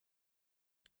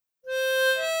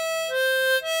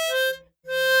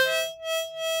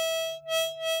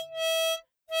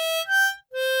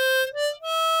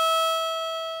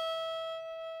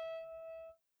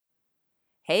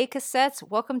Hey, cassettes,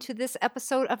 welcome to this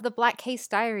episode of the Black Case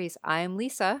Diaries. I'm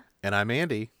Lisa, And I'm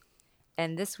Andy.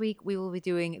 and this week we will be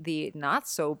doing the not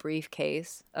so brief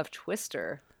case of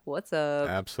Twister. What's up?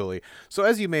 Absolutely. So,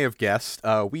 as you may have guessed,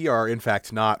 we are in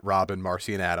fact not Robin,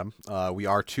 Marcy, and Adam. We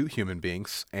are two human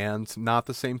beings and not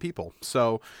the same people.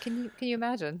 So, Can you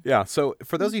imagine? yeah. So,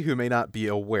 for those of you who may not be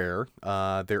aware,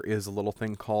 there is a little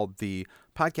thing called the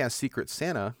Podcast Secret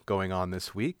Santa going on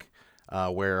this week,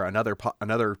 where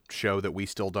another show that we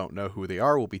still don't know who they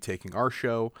are will be taking our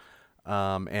show.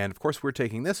 And of course, we're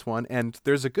taking this one, and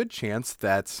there's a good chance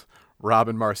that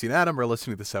Robin, Marcy, and Adam are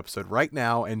listening to this episode right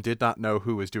now and did not know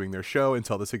who was doing their show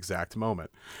until this exact moment.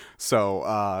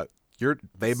 So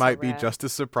they might be just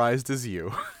as surprised as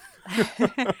you.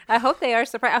 I hope they are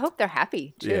surprised. I hope they're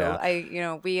happy too.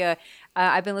 Yeah.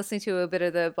 I've been listening to a bit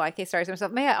of the Black Case Diaries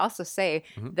myself. May I also say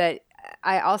that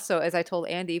I also, as I told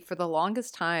Andy, for the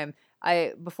longest time,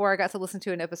 before I got to listen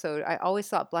to an episode, I always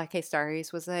thought Black Case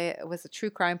Diaries was a true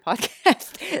crime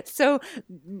podcast. So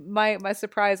my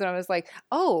surprise when I was like,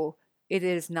 oh, it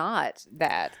is not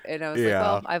that. And I was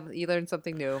like, well, you learned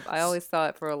something new. I always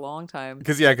thought for a long time.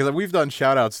 Because we've done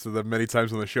shout outs to them many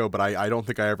times on the show, but I don't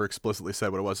think I ever explicitly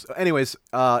said what it was. Anyways,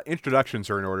 introductions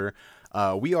are in order.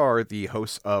 We are the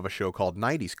hosts of a show called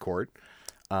 90s Court,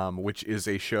 which is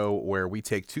a show where we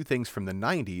take two things from the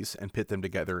 90s and pit them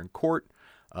together in court.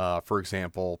 For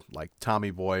example, like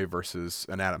Tommy Boy versus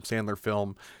an Adam Sandler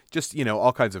film. Just,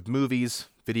 all kinds of movies,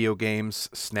 video games,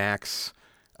 snacks,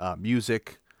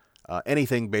 music.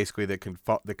 Anything basically that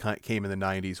came in the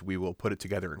 90s, we will put it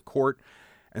together in court.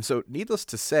 And so, needless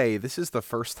to say, this is the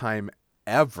first time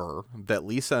ever that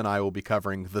Lisa and I will be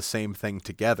covering the same thing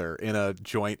together in a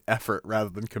joint effort rather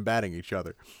than combating each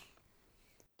other.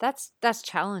 That's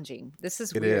challenging. This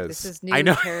is it weird. Is. This is new I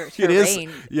know. terrain. It is.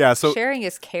 Yeah. So sharing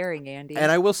is caring, Andy.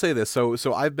 And I will say this. So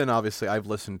I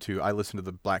listen to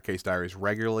the Black Case Diaries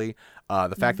regularly.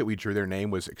 The fact that we drew their name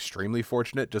was extremely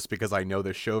fortunate, just because I know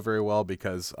this show very well,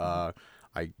 because I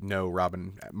know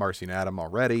Robin, Marcy, and Adam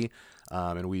already,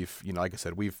 and we've, like I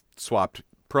said, we've swapped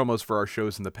promos for our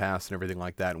shows in the past and everything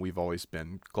like that, and we've always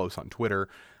been close on Twitter,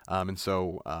 and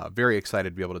so very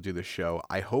excited to be able to do this show.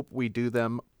 I hope we do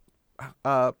them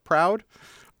proud.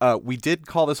 We did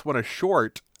call this one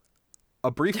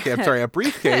a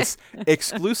briefcase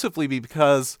exclusively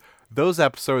because those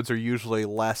episodes are usually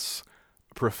less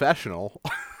professional.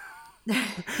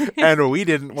 And we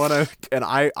didn't want to, and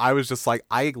I was just like,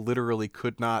 I literally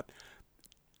could not,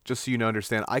 just so you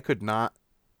understand, I could not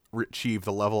achieve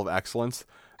the level of excellence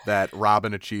that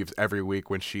Robin achieves every week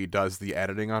when she does the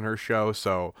editing on her show.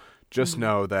 So just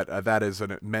know that that is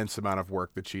an immense amount of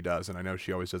work that she does, and I know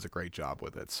she always does a great job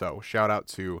with it. So shout out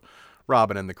to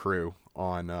Robin and the crew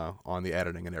on the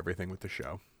editing and everything with the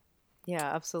show.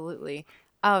 Yeah, absolutely.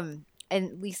 And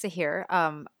Lisa here,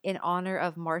 in honor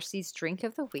of Marcy's drink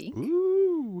of the week,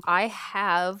 Ooh. I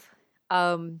have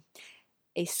a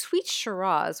sweet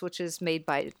Shiraz, which is made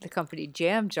by the company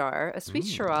Jam Jar, a sweet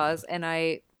Shiraz, and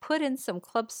I put in some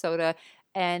club soda,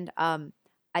 and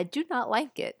I do not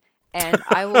like it. And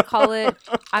I will call it,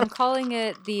 I'm calling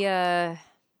it the,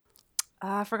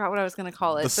 I forgot what I was going to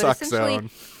call it. The suck zone.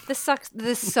 The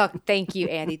suck. Thank you,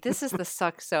 Andy. This is the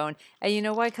suck zone. And you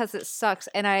know why? Because it sucks.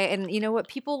 And you know what?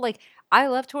 People I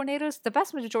love tornadoes. The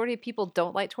vast majority of people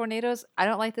don't like tornadoes. I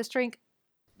don't like this drink.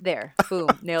 There. Boom.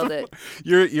 Nailed it.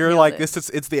 You're Nailed like, it.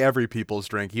 it's the every people's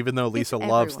drink. Even though Lisa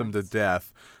loves them to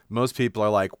death, most people are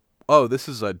like, oh, this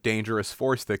is a dangerous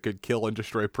force that could kill and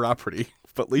destroy property.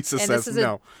 But Lisa says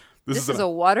no. This is a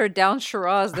watered down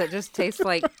Shiraz that just tastes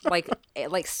like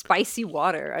spicy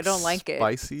water. I don't like it.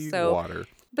 Spicy water.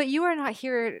 But you are not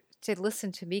here to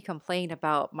listen to me complain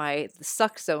about my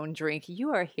suck zone drink.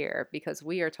 You are here because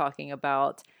we are talking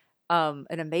about an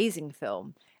amazing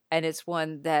film. And it's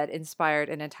one that inspired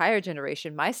an entire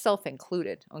generation, myself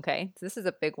included. Okay. So this is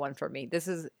a big one for me. This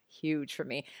is huge for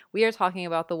me. We are talking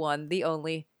about the one, the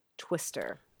only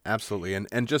Twister. Absolutely.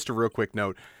 And just a real quick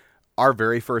note. Our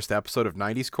very first episode of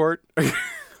 90s Court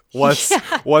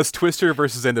was Twister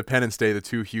versus Independence Day, the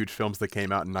two huge films that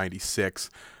came out in 96.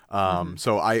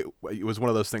 So it was one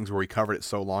of those things where we covered it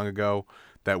so long ago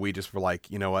that we just were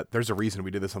like, you know what, there's a reason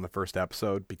we did this on the first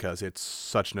episode, because it's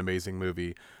such an amazing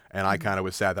movie. And I kind of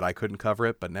was sad that I couldn't cover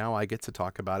it, but now I get to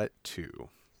talk about it too.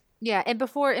 Yeah, and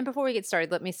before we get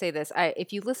started, let me say this: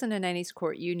 if you listen to 90s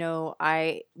Court, you know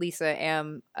Lisa,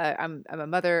 am I'm a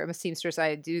mother, I'm a seamstress.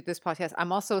 I do this podcast.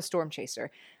 I'm also a storm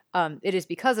chaser. It is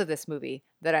because of this movie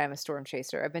that I am a storm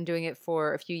chaser. I've been doing it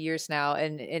for a few years now,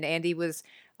 and Andy was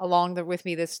along with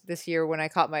me this year when I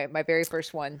caught my very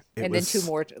first one, then two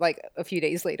more like a few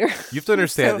days later. You have to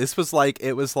understand,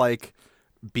 it was like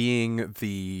being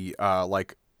the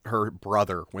her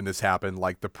brother when this happened,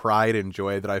 like the pride and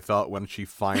joy that I felt when she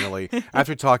finally,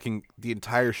 after talking the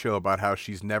entire show about how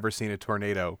she's never seen a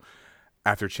tornado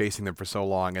after chasing them for so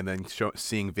long, and then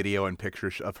seeing video and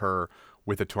pictures of her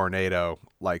with a tornado,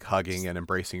 like hugging and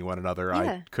embracing one another,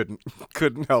 Yeah. I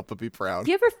couldn't help but be proud. Have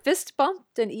you ever fist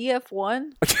bumped an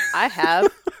EF1? I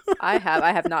have. I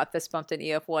have not fist bumped an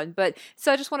EF1. But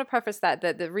so I just want to preface that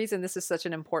the reason this is such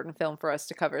an important film for us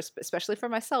to cover, especially for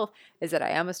myself, is that I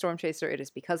am a storm chaser. It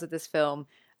is because of this film.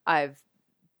 I've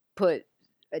put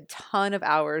a ton of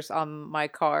hours on my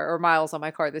car, or miles on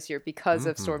my car this year, because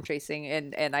of storm chasing,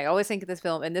 and I always think of this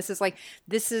film, and this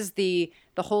is the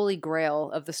holy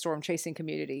grail of the storm chasing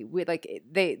community.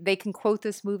 They can quote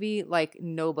this movie like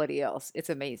nobody else. It's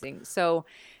amazing. So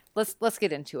let's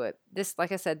get into it. This,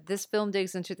 like I said, this film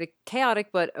digs into the chaotic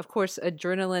but of course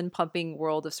adrenaline pumping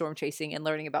world of storm chasing and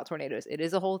learning about tornadoes. It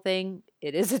is a whole thing.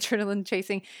 It is adrenaline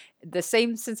chasing. The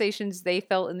same sensations they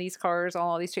felt in these cars on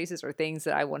all these chases are things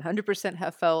that I 100%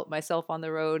 have felt myself on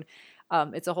the road.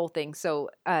 It's a whole thing. So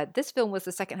this film was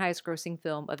the second highest grossing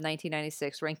film of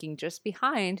 1996, ranking just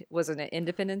behind, wasn't it,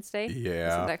 Independence Day?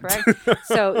 Yeah. Isn't that correct?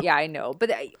 So yeah, I know.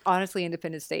 But honestly,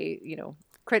 Independence Day,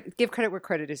 give credit where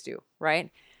credit is due,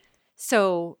 right?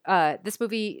 So this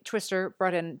movie, Twister,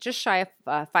 brought in just shy of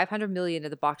 $500 million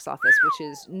at the box office, which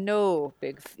is no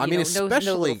big, no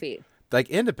little feat.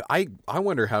 Like I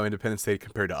wonder how Independence Day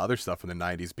compared to other stuff in the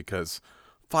 90s, because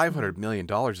 $500 million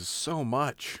is so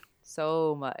much.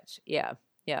 So much, yeah.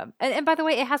 And by the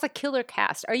way, it has a killer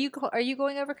cast. Are you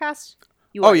going over cast?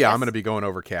 I'm going to be going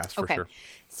over cast for sure.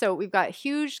 So we've got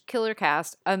huge killer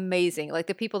cast, amazing. Like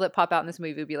the people that pop out in this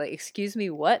movie would be like, "Excuse me,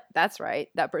 what?" That's right,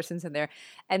 that person's in there.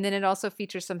 And then it also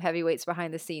features some heavyweights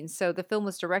behind the scenes. So the film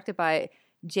was directed by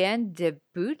Jan de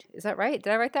Boot. Is that right?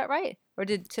 Did I write that right? Or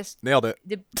did just nailed it?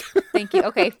 Thank you.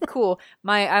 Okay, cool.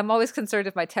 I'm always concerned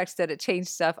if my text did it change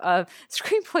stuff.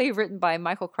 Screenplay written by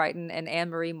Michael Crichton and Anne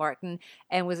Marie Martin,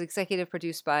 and was executive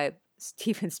produced by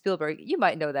Steven Spielberg. You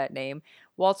might know that name.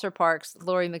 Walter Parks,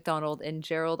 Laurie McDonald, and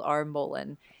Gerald R.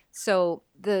 Mullen. So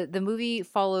the movie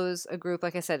follows a group,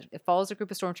 like I said, it follows a group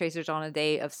of storm chasers on a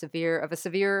day of a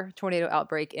severe tornado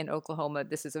outbreak in Oklahoma.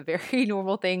 This is a very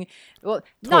normal thing. Well,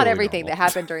 totally not everything normal that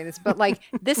happened during this, but like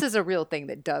this is a real thing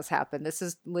that does happen. This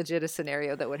is legit a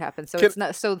scenario that would happen. So it's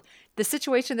not, so the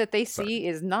situation that they see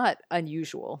is not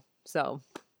unusual. So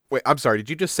wait, I'm sorry.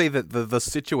 Did you just say that the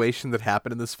situation that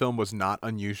happened in this film was not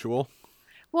unusual?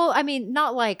 Well, I mean,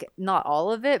 not all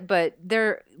of it, but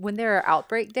when there are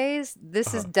outbreak days,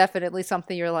 this is definitely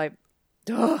something you're like,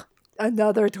 duh,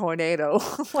 another tornado.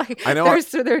 Like, I know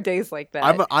there are days like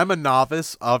that. I'm a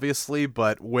novice, obviously,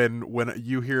 but when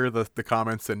you hear the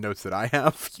comments and notes that I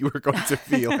have, you are going to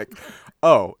be like,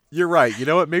 oh, you're right. You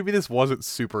know what? Maybe this wasn't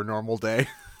super normal day.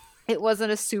 It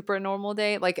wasn't a super normal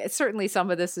day. Like, certainly some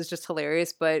of this is just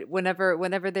hilarious, but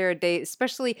whenever there are days,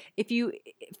 especially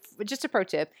just a pro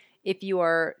tip, if you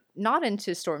are not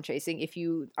into storm chasing, if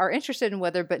you are interested in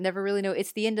weather but never really know,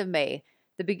 it's the end of May.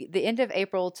 The end of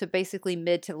April to basically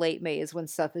mid to late May is when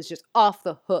stuff is just off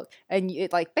the hook. And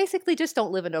it basically just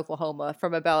don't live in Oklahoma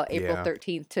from about April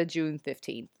 13th to June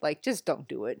 15th. Like, just don't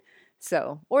do it.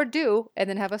 So, or do, and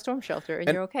then have a storm shelter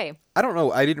and you're okay. I don't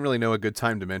know. I didn't really know a good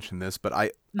time to mention this, but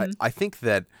I think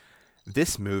that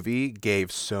this movie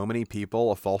gave so many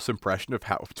people a false impression of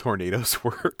how tornadoes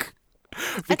work.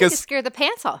 Because I think it scared the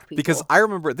pants off people. Because I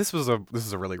remember, this is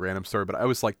a really random story, but I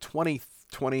was like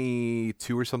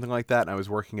 22 or something like that, and I was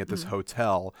working at this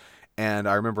hotel, and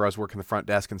I remember I was working the front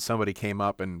desk, and somebody came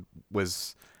up and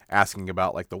was asking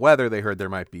about like the weather. They heard there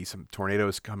might be some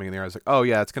tornadoes coming in there. I was like, oh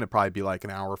yeah, it's going to probably be like an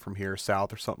hour from here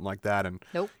south or something like that. And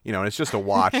nope. And it's just a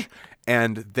watch.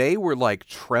 And they were like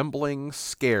trembling,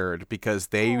 scared, because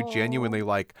they genuinely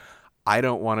like, I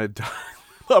don't want to die.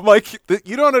 I'm like,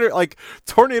 you don't like,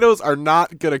 tornadoes are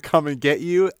not going to come and get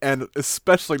you, and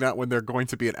especially not when they're going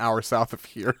to be an hour south of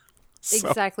here. So.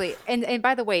 Exactly. And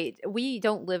by the way, we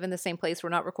don't live in the same place. We're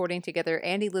not recording together.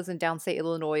 Andy lives in downstate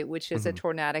Illinois, which is a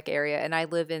tornadic area, and I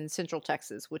live in central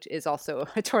Texas, which is also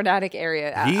a tornadic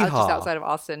area just outside of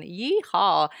Austin.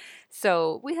 Yeehaw.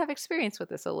 So we have experience with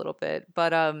this a little bit.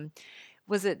 But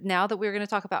was it now that we were going to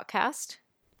talk about cast?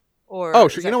 Or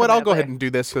sure. You know what? I'll go ahead and do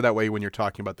this, so that way when you're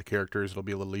talking about the characters, it'll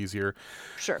be a little easier.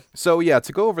 Sure. So yeah,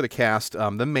 to go over the cast,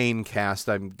 the main cast,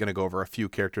 I'm going to go over a few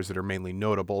characters that are mainly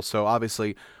notable. So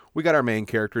obviously, we got our main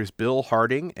characters, Bill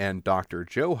Harding and Dr.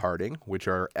 Joe Harding, which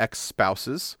are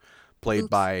ex-spouses, played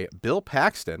by Bill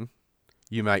Paxton,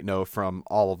 you might know from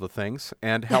All of the Things,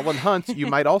 and Helen Hunt, you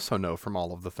might also know from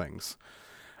All of the Things.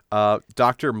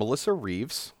 Dr. Melissa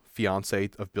Reeves, fiance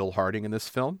of Bill Harding in this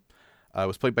film,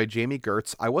 was played by Jamie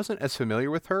Gertz. I wasn't as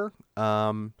familiar with her.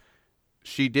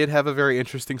 She did have a very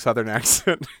interesting Southern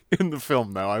accent in the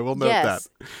film, though. I will note that. Yes.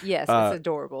 Yes, it's Uh,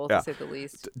 adorable to yeah. say the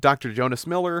least. Dr. Jonas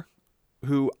Miller,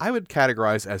 who I would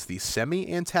categorize as the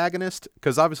semi-antagonist,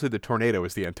 because obviously the tornado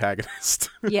is the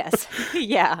antagonist. Yes.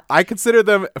 Yeah. I consider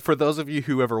them, for those of you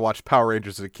who ever watched Power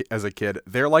Rangers as a kid,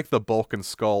 they're like the bulk and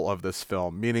skull of this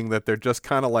film, meaning that they're just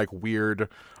kind of like weird,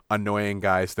 annoying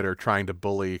guys that are trying to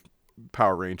bully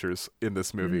Power Rangers in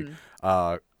this movie.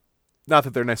 Not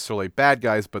that they're necessarily bad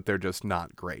guys, but they're just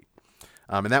not great.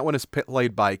 And that one is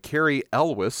played by Carrie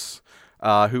Elwes,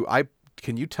 who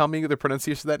can you tell me the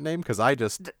pronunciation of that name? Because I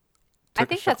just I took a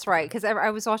think shot. that's right because I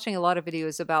was watching a lot of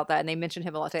videos about that and they mentioned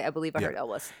him a lot today. I believe I heard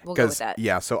Ellis. We'll go with that.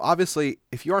 Yeah, so obviously,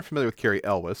 if you aren't familiar with Carrie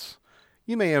Elwes,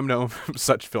 you may have known from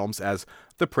such films as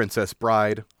The Princess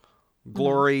Bride,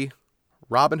 Glory,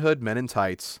 Robin Hood, Men in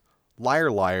Tights,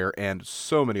 Liar Liar, and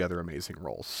so many other amazing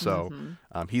roles. So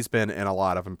he's been in a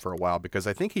lot of them for a while because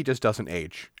I think he just doesn't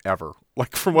age ever,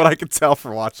 like from what I can tell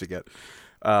from watching it.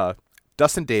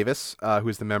 Dustin Davis, who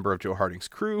is the member of Joe Harding's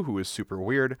crew, who is super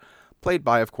weird, played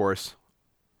by, of course,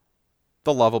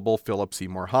 the lovable Philip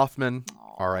Seymour Hoffman,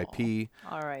 R.I.P.,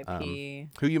 R.I.P.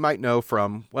 who you might know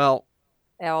from, well,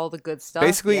 all the good stuff.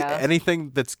 basically yeah. anything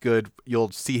that's good,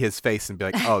 you'll see his face and be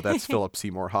like, oh, that's Philip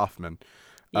Seymour Hoffman.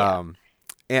 Yeah.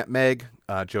 Aunt Meg,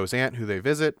 Joe's aunt, who they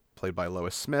visit, played by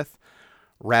Lois Smith.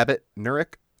 Rabbit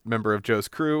Nurek, member of Joe's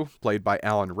crew, played by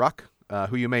Alan Ruck,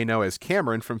 who you may know as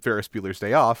Cameron from Ferris Bueller's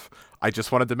Day Off. I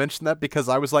just wanted to mention that because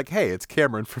I was like, hey, it's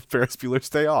Cameron from Ferris Bueller's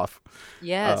Day Off.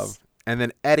 Yes. And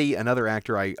then Eddie, another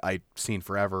actor I've seen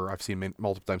forever. I've seen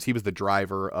multiple times. He was the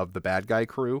driver of the bad guy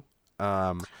crew.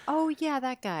 Oh yeah,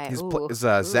 that guy. He's Ooh.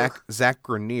 Zach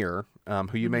Grenier,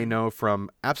 who you may know from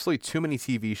absolutely too many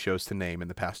TV shows to name in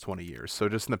the past 20 years. So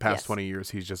just in the past 20 years,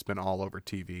 he's just been all over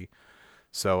TV.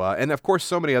 So, and of course,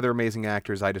 so many other amazing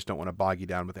actors. I just don't want to bog you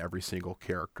down with every single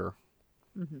character.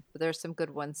 But there's some good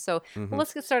ones. So well,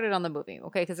 let's get started on the movie,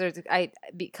 okay?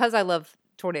 Because I love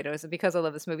tornadoes and because I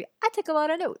love this movie, I took a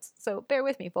lot of notes. So bear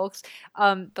with me, folks.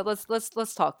 But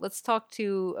let's talk. Let's talk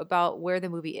about where the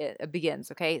movie begins,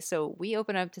 okay? So we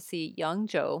open up to see young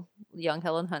Joe, young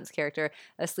Helen Hunt's character,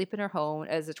 asleep in her home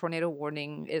as the tornado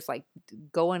warning is like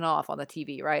going off on the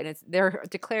TV, right? And they're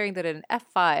declaring that an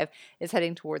F5 is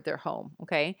heading toward their home,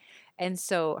 okay? And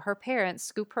so her parents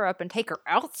scoop her up and take her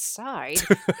outside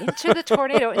into the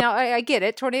tornado. Now, I get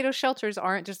it. Tornado shelters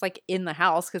aren't just like in the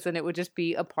house because then it would just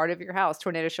be a part of your house.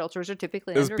 Tornado shelters are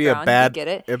typically underground. You get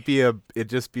it. It'd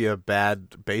just be a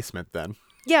bad basement then.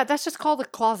 Yeah, that's just called a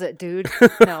closet, dude.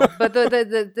 No, but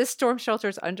this storm shelter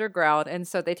is underground, and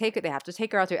so they have to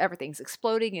take her out there. Everything's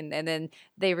exploding, and then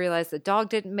they realize the dog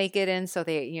didn't make it in, so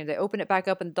they open it back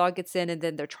up, and the dog gets in, and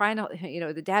then they're trying to,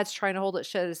 the dad's trying to hold it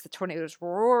shut as the tornado's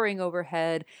roaring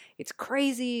overhead. It's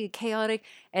crazy, chaotic,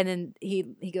 and then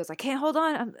he goes, I can't hold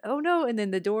on. Oh no! And then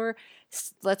the door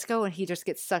lets go, and he just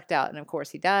gets sucked out, and of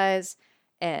course he dies.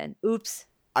 And oops.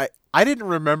 I didn't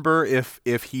remember if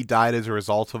he died as a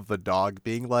result of the dog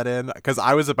being let in, because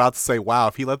I was about to say, wow,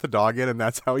 if he let the dog in and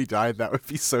that's how he died, that would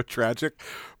be so tragic.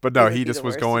 But no, he just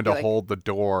was going to hold the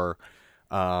door.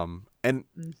 And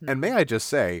may I just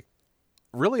say,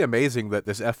 really amazing that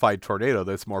this F5 tornado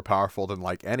that's more powerful than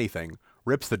like anything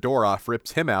rips the door off,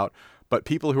 rips him out, but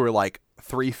people who are like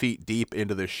 3 feet deep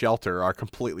into this shelter are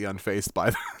completely unfazed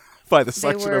by the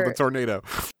suction of the tornado.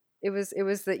 It was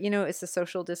the it's the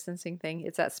social distancing thing.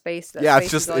 It's that space. Yeah,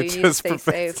 space it's is all you need to stay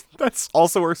safe. That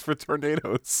also works for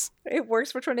tornadoes. It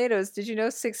works for tornadoes. Did you know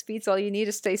 6 feet's all you need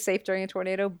to stay safe during a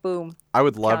tornado? Boom. I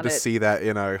would love to see that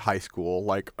in a high school,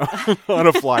 like on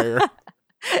a flyer.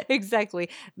 Exactly.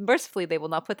 Mercifully, they will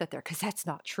not put that there because that's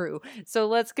not true. So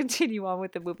let's continue on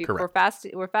with the movie. Correct.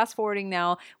 We're fast forwarding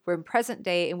now. We're in present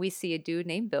day, and we see a dude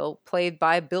named Bill, played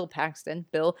by Bill Paxton.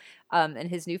 Bill, and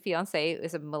his new fiance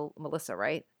is Melissa,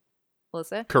 right?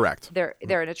 Melissa? Correct. They're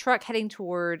in a truck heading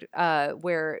toward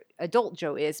where adult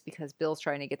Joe is because Bill's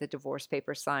trying to get the divorce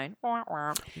papers signed.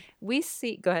 We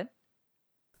see. Go ahead.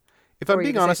 If I'm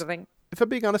being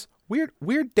honest,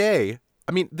 weird day.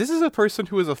 I mean, this is a person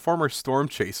who is a former storm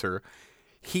chaser.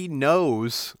 He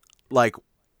knows like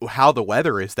how the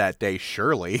weather is that day.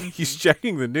 Surely he's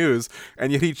checking the news,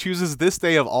 and yet he chooses this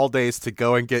day of all days to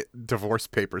go and get divorce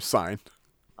papers signed.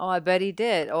 Oh, I bet he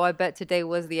did. Oh, I bet today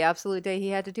was the absolute day he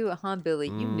had to do it, huh, Billy?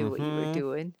 You knew what you were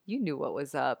doing. You knew what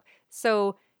was up.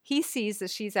 So he sees that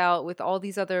she's out with all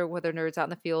these other weather nerds out in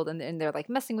the field, and they're like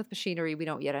messing with machinery we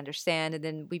don't yet understand. And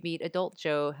then we meet adult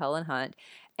Joe, Helen Hunt,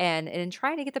 And in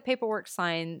trying to get the paperwork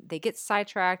signed, they get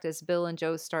sidetracked as Bill and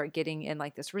Joe start getting in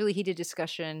like this really heated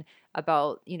discussion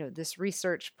about, this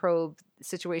research probe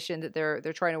situation that they're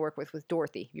trying to work with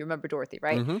Dorothy. You remember Dorothy,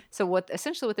 right? Mm-hmm. So what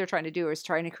they're trying to do is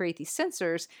trying to create these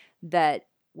sensors that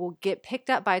will get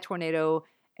picked up by a tornado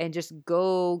and just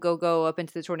go up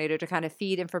into the tornado to kind of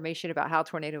feed information about how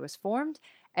tornado is formed.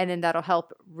 And then that'll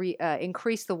help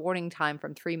increase the warning time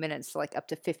from 3 minutes to like up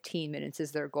to 15 minutes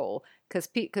is their goal.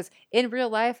 Because in real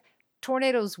life,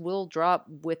 tornadoes will drop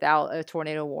without a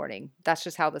tornado warning. That's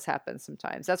just how this happens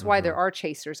sometimes. That's why there are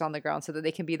chasers on the ground so that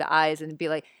they can be the eyes and be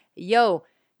like, yo,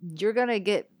 you're going to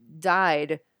get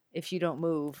died if you don't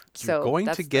move. You're going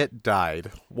to get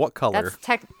died. What color?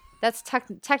 That's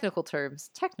technical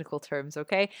terms. Technical terms,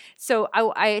 okay? So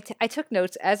I took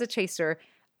notes as a chaser.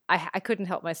 I couldn't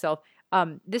help myself.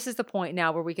 This is the point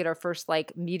now where we get our first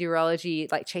like meteorology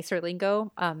like chaser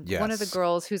lingo. Yes. One of the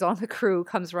girls who's on the crew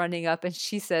comes running up and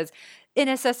she says,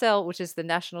 NSSL, which is the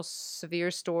National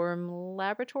Severe Storm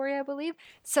Laboratory, I believe,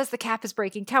 says the cap is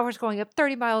breaking. Tower's going up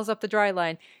 30 miles up the dry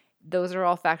line. Those are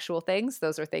all factual things.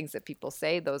 Those are things that people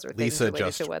say. Those are things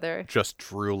related to weather. Just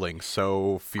drooling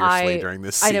so fiercely during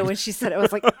this scene. I know when she said it, I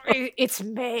was like, it's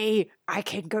May. I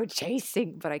can go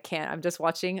chasing, but I can't. I'm just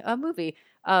watching a movie.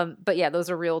 But yeah,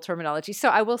 those are real terminology. So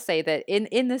I will say that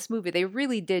in this movie, they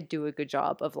really did do a good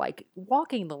job of like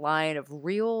walking the line of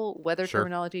real weather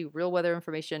terminology, real weather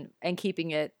information, and keeping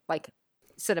it like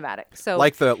cinematic. So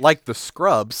like the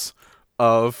Scrubs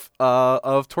of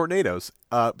tornadoes,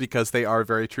 because they are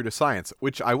very true to science,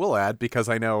 which I will add because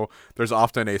I know there's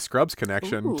often a Scrubs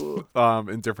connection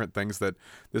in different things. That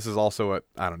this is also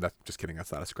I don't know. Just kidding.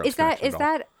 That's not a Scrubs connection. Is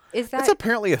that? It's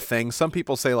apparently a thing. Some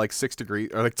people say like 6 degrees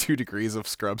or like 2 degrees of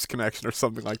Scrubs connection or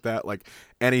something like that. Like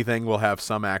anything will have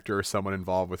some actor or someone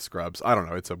involved with Scrubs. I don't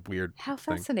know. It's a weird How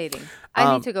thing. Fascinating.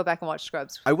 I need to go back and watch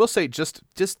Scrubs. I will say just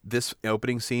this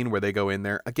opening scene where they go in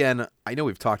there. Again, I know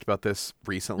we've talked about this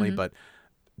recently, but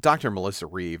Dr. Melissa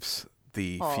Reeves,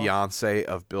 the fiance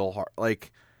of Bill Hart,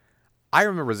 like I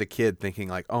remember as a kid thinking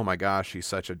like, oh my gosh, she's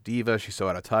such a diva. She's so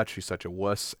out of touch. She's such a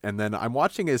wuss. And then I'm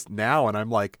watching this now and I'm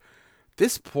like,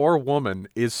 this poor woman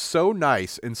is so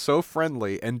nice and so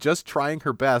friendly and just trying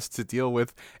her best to deal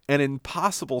with an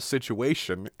impossible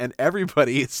situation. And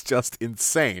everybody is just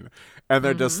insane. And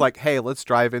they're just like, hey, let's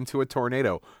drive into a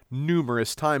tornado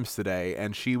numerous times today.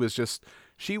 And she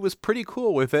was pretty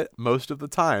cool with it most of the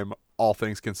time, all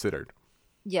things considered.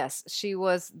 Yes, she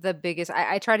was the biggest.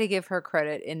 I try to give her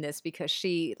credit in this because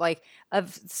she, like,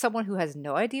 of someone who has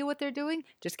no idea what they're doing,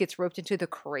 just gets roped into the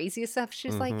craziest stuff.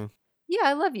 She's like, yeah,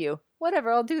 I love you.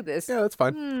 Whatever, I'll do this. Yeah, that's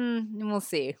fine. And we'll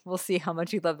see. We'll see how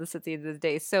much you love this at the end of the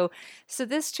day. So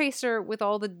this chaser with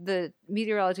all the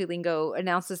meteorology lingo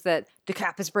announces that the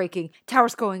cap is breaking,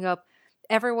 tower's going up.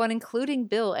 Everyone, including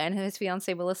Bill and his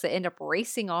fiancée Melissa, end up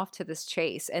racing off to this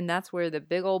chase, and that's where the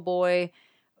big old boy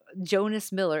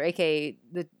Jonas Miller, aka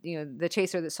the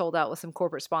chaser that sold out with some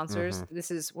corporate sponsors.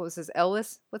 This is what was his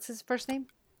Ellis? What's his first name?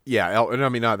 Yeah, I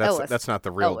mean, no, Ellis. That's not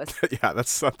the real. Yeah,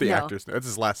 that's not the actor's name. That's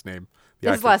his last name.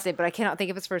 It's his last name, but I cannot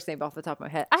think of his first name off the top of my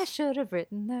head. I should have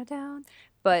written that down.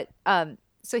 But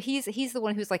so he's the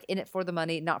one who's like in it for the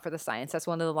money, not for the science. That's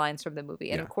one of the lines from the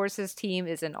movie. And of course, his team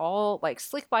is in all like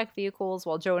slick bike vehicles,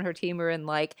 while Joe and her team are in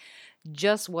like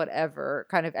just whatever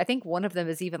kind of. I think one of them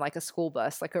is even like a school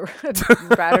bus, like a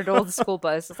battered old school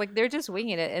bus. It's like they're just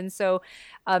winging it. And so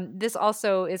this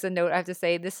also is a note I have to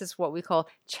say. This is what we call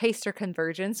chaser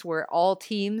convergence, where all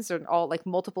teams are all like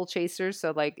multiple chasers.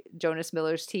 So like Jonas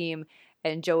Miller's team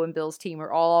and Joe and Bill's team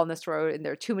are all on this road, and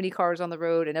there are too many cars on the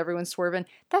road, and everyone's swerving.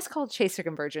 That's called chaser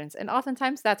convergence, and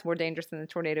oftentimes that's more dangerous than the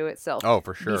tornado itself. Oh,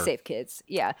 for sure. Be safe, kids.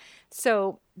 Yeah.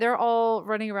 So they're all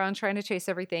running around trying to chase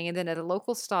everything, and then at a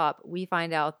local stop, we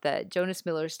find out that Jonas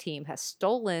Miller's team has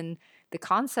stolen the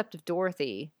concept of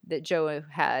Dorothy that Joe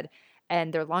had,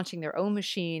 and they're launching their own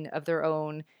machine of their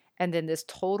own. And then this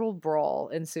total brawl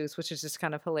ensues, which is just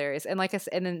kind of hilarious. And like I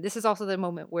said, and then this is also the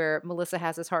moment where Melissa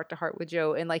has this heart to heart with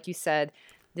Joe. And like you said,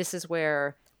 this is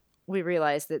where we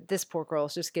realize that this poor girl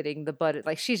is just getting the butt.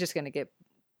 Like she's just going to get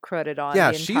cruded on the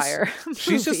entire movie.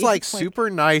 She's just like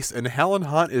super nice. And Helen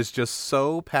Hunt is just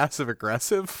so passive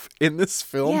aggressive in this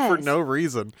film for no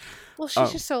reason. Well,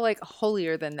 she's just so like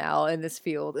holier than thou in this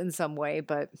field in some way,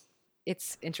 but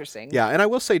it's interesting. Yeah, and I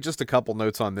will say just a couple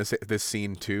notes on this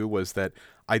scene too was that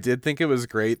I did think it was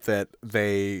great that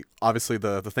they obviously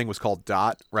the thing was called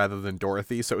Dot rather than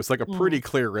Dorothy, so it was like a pretty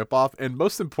clear ripoff. And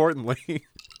most importantly,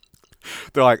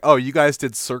 they're like, "Oh, you guys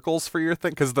did circles for your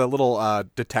thing," because the little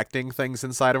detecting things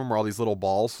inside of them were all these little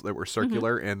balls that were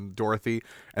circular in Dorothy,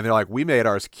 and they're like, "We made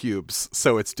ours cubes,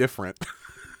 so it's different."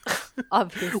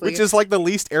 Obviously. Which is like the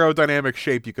least aerodynamic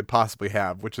shape you could possibly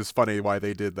have, which is funny why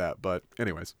they did that. But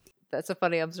anyways. That's a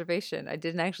funny observation. I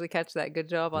didn't actually catch that. Good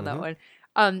job on that Mm-hmm.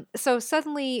 one. So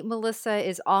suddenly Melissa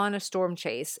is on a storm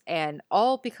chase, and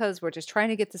all because we're just trying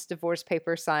to get this divorce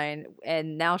paper signed,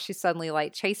 and now she's suddenly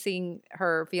like chasing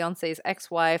her fiance's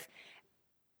ex-wife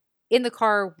in the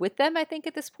car with them, I think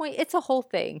at this point. It's a whole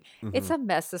thing. It's Mm-hmm. a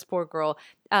mess, this poor girl.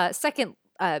 Second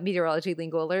meteorology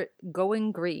lingo alert,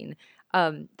 going green.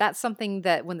 That's something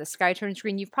that when the sky turns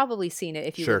green, you've probably seen it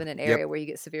if you live Sure. in an Yep. area where you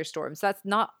get severe storms. That's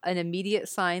not an immediate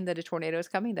sign that a tornado is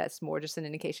coming. That's more just an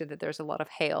indication that there's a lot of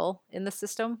hail in the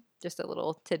system. Just a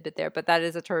little tidbit there, but that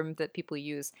is a term that people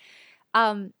use.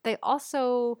 They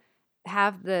also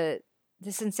have the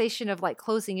sensation of like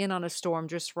closing in on a storm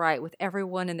just right, with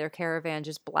everyone in their caravan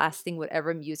just blasting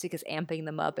whatever music is amping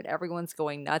them up, and everyone's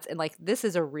going nuts. And like this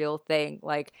is a real thing.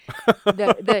 Like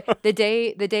the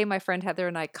day my friend Heather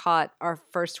and I caught our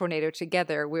first tornado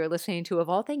together, we were listening to, of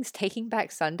all things, Taking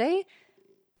Back Sunday.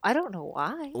 I don't know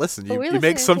why. Listen, But we're you make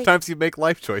listening to sometimes you make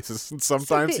life choices, and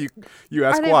sometimes you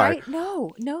ask Are they why. right? No,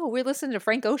 no. We're listening to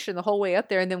Frank Ocean the whole way up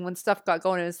there, and then when stuff got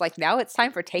going, it was like, now it's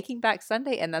time for Taking Back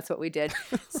Sunday, and that's what we did.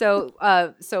 So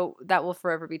that will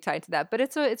forever be tied to that. But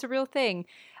it's a real thing.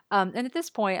 And at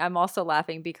this point, I'm also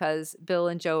laughing because Bill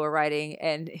and Joe are riding,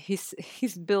 and he's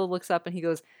Bill looks up and he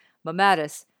goes,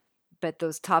 "Mamatis, bet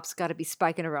those tops got to be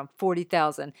spiking around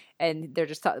 40,000." And they're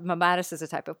just Mamatis is a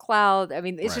type of cloud. I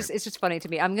mean, it's Right. just funny to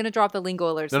me. I'm gonna drop the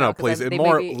lingo alerts. No, now no, 'cause please. they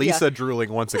More may be- Lisa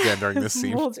drooling once again during this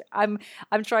scene. Well, I'm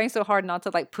trying so hard not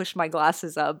to like push my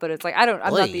glasses up, but it's like I'm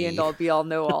not the end all be all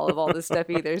know all of all this stuff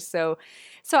either. So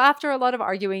after a lot of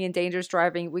arguing and dangerous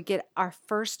driving, we get our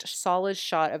first solid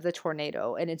shot of the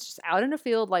tornado, and it's just out in a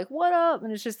field, like, what up?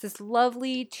 And it's just this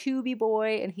lovely tubey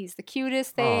boy, and he's the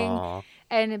cutest thing. Aw.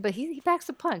 But he packs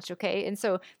a punch, okay? And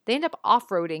so they end up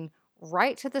off-roading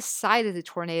right to the side of the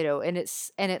tornado, and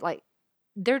it like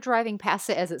they're driving past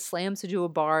it as it slams into a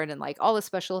barn, and like all the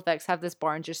special effects have this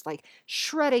barn just like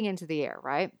shredding into the air,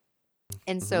 right?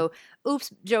 And Mhm. so,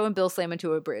 oops, Joe and Bill slam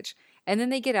into a bridge. And then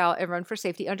they get out and run for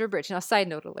safety under a bridge. Now, side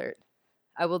note alert.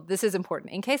 This is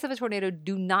important. In case of a tornado,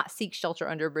 do not seek shelter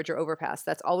under a bridge or overpass.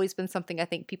 That's always been something I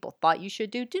think people thought you should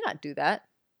do. Do not do that.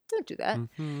 Don't do that.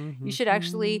 You should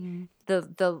actually,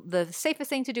 the safest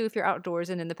thing to do if you're outdoors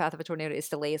and in the path of a tornado is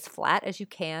to lay as flat as you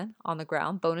can on the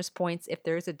ground. Bonus points if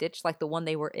there's a ditch like the one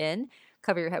they were in.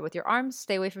 Cover your head with your arms.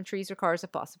 Stay away from trees or cars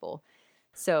if possible.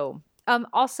 So,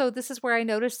 also, this is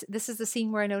the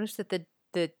scene where I noticed that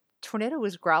the tornado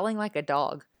was growling like a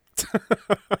dog.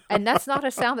 And that's not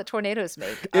a sound that tornadoes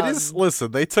make. It is.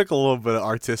 Listen, they took a little bit of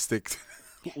artistic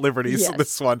liberties Yes. in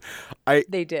this one.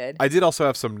 They did. I did also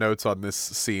have some notes on this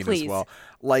scene Please. as well.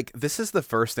 Like, this is the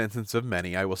first instance of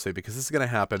many, I will say, because this is going to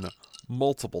happen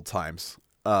multiple times.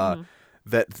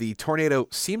 That the tornado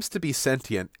seems to be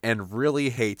sentient and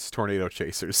really hates tornado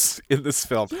chasers in this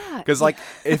film. Yeah. Because, like,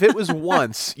 if it was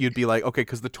once, you'd be like, okay,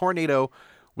 because the tornado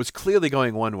was clearly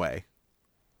going one way.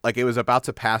 Like, it was about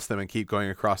to pass them and keep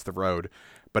going across the road.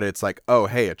 But it's like, oh,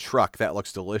 hey, a truck, that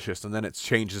looks delicious. And then it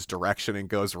changes direction and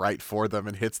goes right for them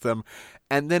and hits them.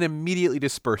 And then immediately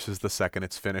disperses the second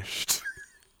it's finished.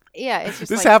 Yeah, it's just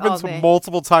This like, happens oh, man.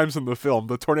 multiple times in the film.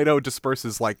 The tornado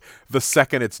disperses like the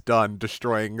second it's done,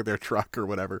 destroying their truck or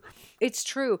whatever. It's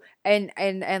true. And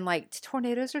like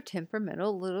tornadoes are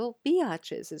temperamental little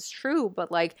biatches. It's true,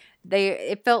 but like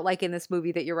it felt like in this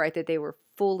movie that you're right that they were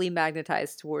fully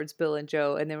magnetized towards Bill and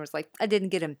Joe, and then was like, I didn't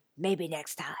get him, maybe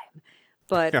next time.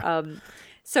 But Yeah.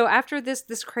 so after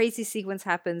this crazy sequence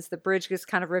happens, the bridge gets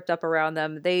kind of ripped up around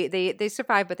them. They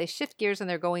survive, but they shift gears and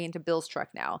they're going into Bill's truck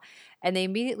now. And they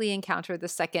immediately encounter the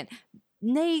second,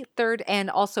 nay, third, and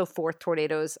also fourth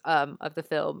tornadoes of the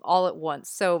film all at once.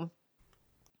 So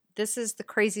this is the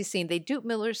crazy scene. They dupe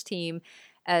Miller's team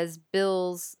as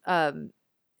Bill's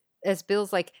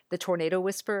like the tornado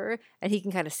whisperer, and he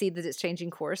can kind of see that it's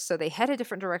changing course. So they head a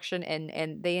different direction,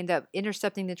 and they end up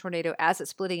intercepting the tornado as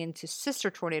it's splitting into sister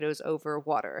tornadoes over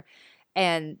water.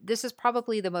 And this is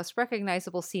probably the most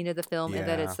recognizable scene of the film, in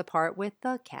that Yeah. it's the part with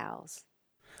the cows.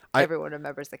 I- Everyone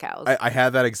remembers the cows. I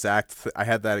had that exact.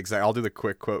 I'll do the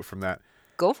quick quote from that.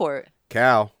 Go for it.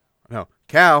 Cow.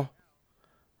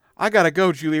 I gotta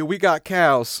go, Julia. We got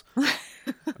cows.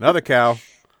 Another cow.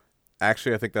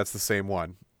 Actually, I think that's the same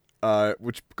one.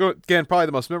 Again, probably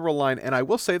the most memorable line. And I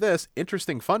will say this,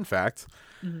 interesting fun fact.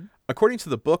 Mm-hmm. According to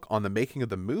the book on the making of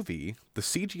the movie, the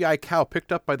CGI cow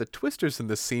picked up by the twisters in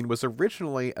this scene was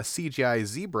originally a CGI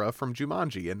zebra from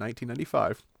Jumanji in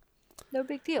 1995. No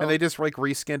big deal. And they just like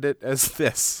reskinned it as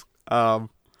this.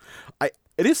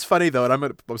 It is funny though, and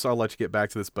I'm sorry, I'll let you get back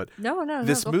to this, but No,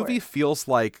 this go for movie it. feels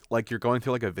like you're going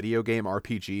through like a video game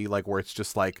RPG, like where it's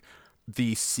just like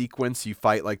the sequence you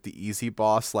fight like the easy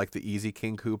boss, like the easy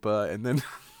King Koopa, and then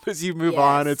as you move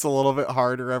on, it's Yes. a little bit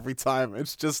harder every time.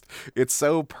 It's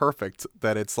so perfect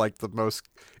that it's the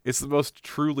most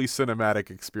truly cinematic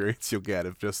experience you'll get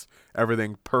of just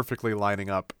everything perfectly lining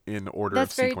up in order of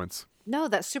That's very sequence. No,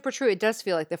 that's super true. It does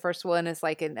feel like the first one is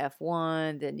like an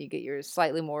F1, then you get your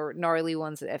slightly more gnarly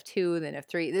ones at F2, then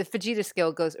F3. The Vegeta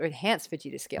scale goes, or enhanced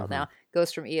Vegeta scale Hmm. now,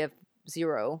 goes from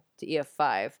EF0 to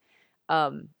EF5.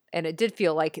 And it did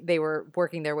feel like they were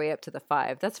working their way up to the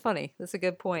 5. That's funny. That's a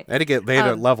good point. They had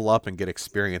to Um, level up and get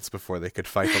experience before they could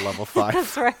fight the level that's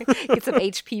 5. right. Get some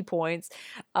HP points.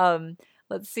 Um,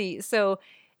 let's see. So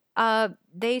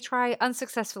they try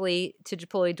unsuccessfully to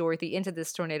deploy Dorothy into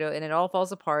this tornado, and it all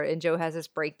falls apart. And Joe has this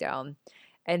breakdown,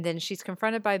 and then she's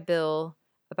confronted by Bill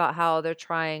about how they're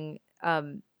trying.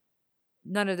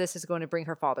 None of this is going to bring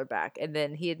her father back, and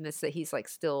then he admits that he's like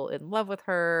still in love with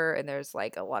her, and there's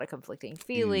like a lot of conflicting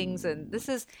feelings, and Ooh. this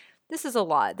is a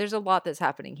lot. There's a lot that's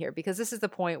happening here because this is the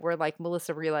point where like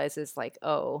Melissa realizes like,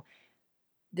 oh,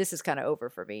 this is kind of over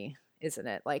for me, isn't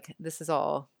it? Like this is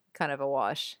all kind of a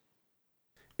wash.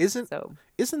 Isn't So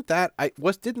isn't that I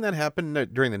was didn't that happen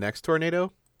during the next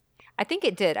tornado? I think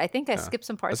it did. I think I Yeah. skipped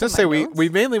some I was parts gonna of my say we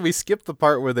notes. mainly we skipped the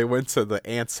part where they went to the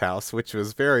aunt's house, which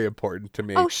was very important to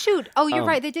me. Oh shoot! Oh, you're Um,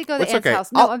 right. They did go to which the aunt's okay,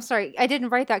 house. No, I'm sorry. I didn't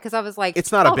write that because I was like,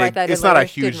 I'll write that in it's not a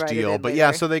later. Didn't huge write it deal, in but yeah.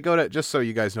 later. So they go to just so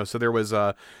you guys know. So there was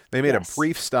they made a Yes.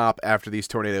 brief stop after these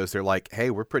tornadoes. They're like, hey,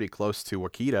 we're pretty close to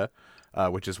Wakita,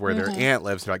 which is where their Hmm. aunt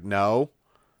lives. They're like, no,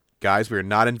 guys, we are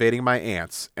not invading my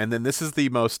aunt's. And then this is the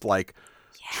most like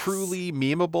Yes. truly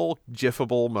memeable,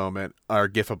 gifable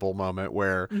moment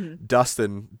where Hmm.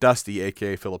 Dusty,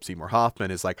 aka Philip Seymour Hoffman,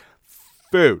 is like,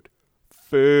 food,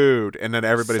 food, and then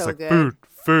everybody's So like, good. food,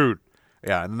 food.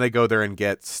 Yeah, and then they go there and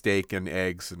get steak and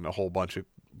eggs and a whole bunch of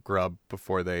grub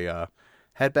before they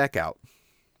head back out.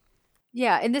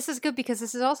 Yeah, and this is good because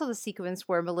this is also the sequence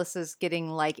where Melissa's getting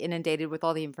like inundated with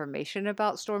all the information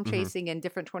about storm Hmm. chasing and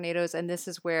different tornadoes, and this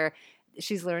is where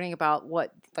she's learning about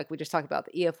what, like we just talked about,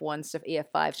 the EF1 stuff,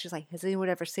 EF5. She's like, has anyone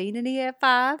ever seen an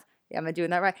EF5? Yeah, am I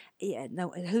doing that right? Yeah, no.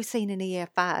 Who's seen an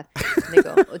EF5? And they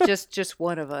go, "Well, just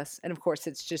one of us." And of course,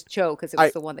 it's just Joe because it was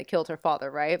I the one that killed her father,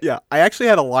 right? Yeah, I actually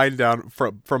had a line down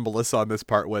from Melissa on this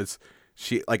part was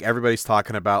she like everybody's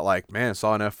talking about like man I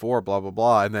saw an F4 blah blah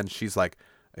blah, and then she's like,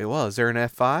 hey, well, is there an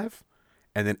F5?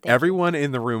 And then Thank you. everyone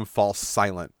in the room falls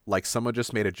silent, like someone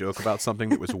just made a joke about something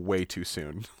that was way too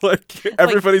soon. Like Like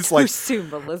everybody's too soon,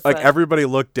 like Melissa. everybody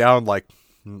looked down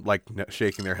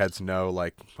shaking their heads no,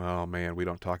 like oh man, we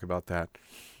don't talk about that.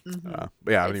 Hmm.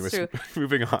 But yeah, It's anyways, true.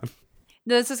 moving on.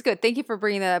 No, this is good. Thank you for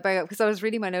bringing that back up because I was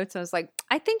reading my notes and I was like,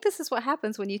 I think this is what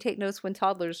happens when you take notes when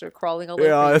toddlers are crawling all over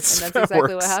Yeah, you, and that's that exactly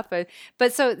what works. happened.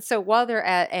 But so while they're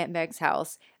at Aunt Meg's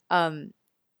house, um,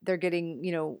 they're getting,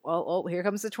 here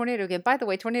comes the tornado again. By the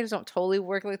way, tornadoes don't totally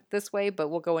work like this way, but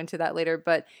we'll go into that later.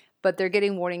 But they're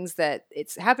getting warnings that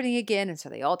it's happening again, and so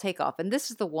they all take off. And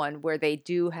this is the one where they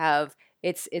do have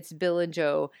it's Bill and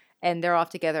Joe, and they're off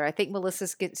together. I think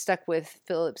Melissa's get stuck with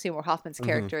Philip Seymour Hoffman's Hmm.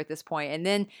 character at this point, and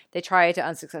then they try to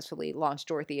unsuccessfully launch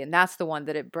Dorothy, and that's the one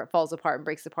that it falls apart and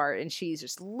breaks apart, and she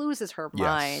just loses her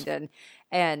Yes. mind,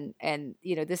 and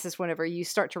this is whenever you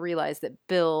start to realize that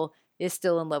Bill is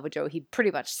still in love with Joe. He pretty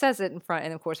much says it in front,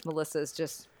 and of course Melissa's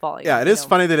just falling. Yeah, it is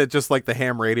funny that it just like the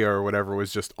ham radio or whatever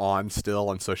was just on still,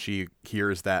 and so she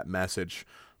hears that message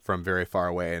from very far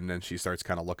away, and then she starts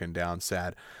kind of looking down,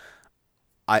 sad.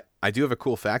 I do have a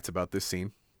cool fact about this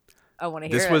scene. I want to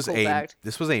hear This that was cool a fact.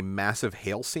 this was a massive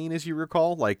hail scene, as you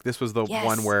recall. Like this was the one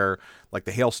Yes. where like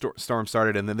the storm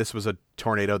started, and then this was a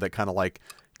tornado that kind of like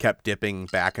kept dipping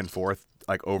back and forth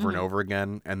like over and Mhm. over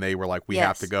again, and they were like, we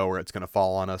have to Yes. go or it's gonna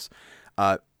fall on us.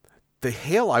 Uh, the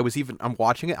hail, I'm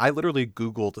watching it. I literally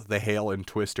Googled the hail in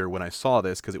Twister when I saw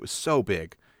this because it was so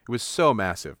big. It was so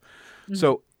massive. Mhm.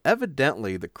 So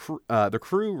evidently the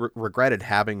crew regretted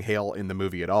having hail in the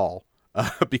movie at all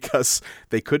because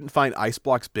they couldn't find ice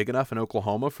blocks big enough in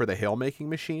Oklahoma for the hail making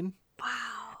machine. Wow.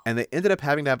 And they ended up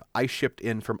having to have ice shipped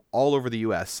in from all over the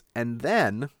U.S. And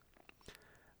then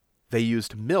they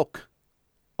used milk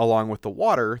along with the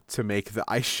water to make the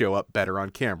ice show up better on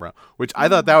camera, which I Oh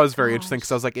thought that my was very interesting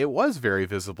because I gosh. was like, it was very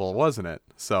visible, wasn't it?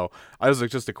 So I was like,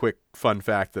 just a quick fun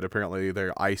fact that apparently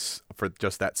their ice for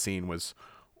just that scene was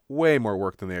way more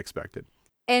work than they expected.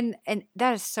 And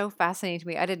that is so fascinating to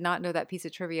me. I did not know that piece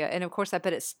of trivia. And of course, I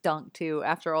bet it stunk too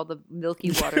after all the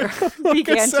milky water Like I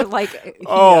began to said, like heat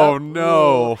oh up. Ooh,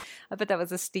 no. I bet that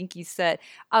was a stinky set.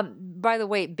 By the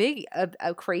way, big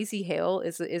a crazy hail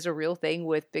is a real thing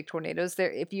with big tornadoes.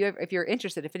 There, if you're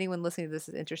interested, if anyone listening to this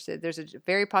is interested, there's a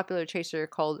very popular chaser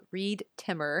called Reed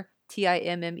Timmer.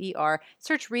 Timmer.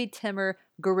 Search Reed Timmer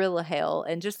Gorilla Hail,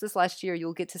 and just this last year,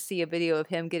 you'll get to see a video of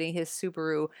him getting his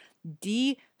Subaru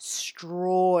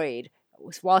destroyed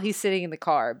while he's sitting in the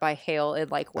car by hail in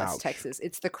like West Ouch. Texas.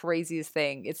 It's the craziest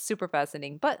thing. It's super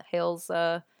fascinating, but hail's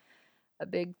a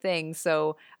big thing.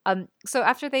 So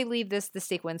after they leave the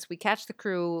sequence, we catch the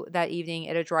crew that evening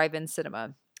at a drive-in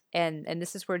cinema. And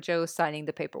this is where Joe's signing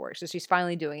the paperwork. So she's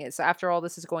finally doing it. So after all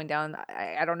this is going down,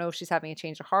 I don't know if she's having a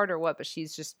change of heart or what, but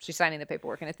she's signing the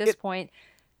paperwork. And at this point,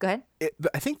 go ahead.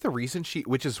 I think the reason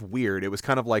which is weird, it was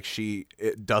kind of like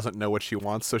it doesn't know what she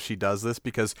wants, so she does this,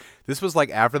 because this was like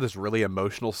after this really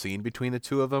emotional scene between the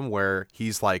two of them where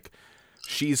he's like,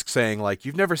 she's saying like,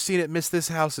 you've never seen it miss this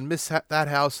house and miss that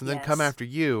house and then come Yes. after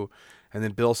you. And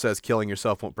then Bill says, killing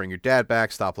yourself won't bring your dad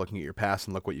back. Stop looking at your past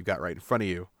and look what you've got right in front of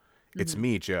you. It's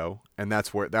me, Joe. And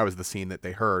that was the scene that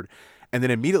they heard. And then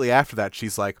immediately after that,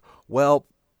 she's like, well,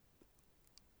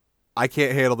 I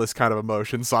can't handle this kind of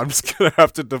emotion, so I'm just going to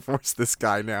have to divorce this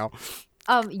guy now.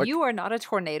 Like, You are not a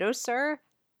tornado, sir,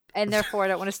 and therefore I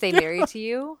don't want to stay married to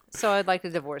you. So I'd like a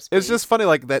divorce, it's please. just funny,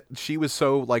 like, that she was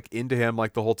so, like, into him,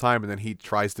 like, the whole time, and then he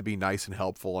tries to be nice and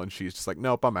helpful, and she's just like,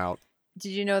 nope, I'm out.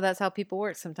 Did you know that's how people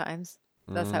work sometimes?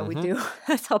 That's how we Mhm. do.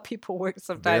 That's how people work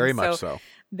sometimes. Very much so.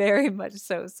 Very much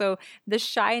so. So The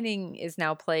Shining is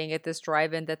now playing at this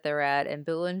drive-in that they're at, and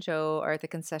Bill and Joe are at the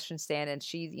concession stand, and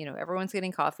everyone's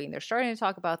getting coffee, and they're starting to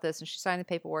talk about this, and she's signing the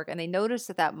paperwork, and they notice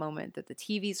at that moment that the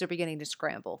TVs are beginning to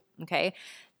scramble. Okay.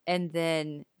 And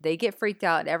then they get freaked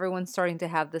out, and everyone's starting to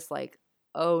have this like,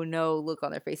 oh no, look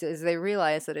on their faces as they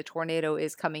realize that a tornado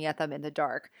is coming at them in the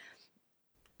dark.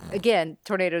 Again,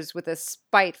 tornadoes with a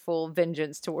spiteful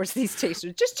vengeance towards these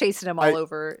chasers, just chasing them all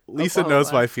over. Lisa knows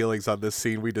Oklahoma. my feelings on this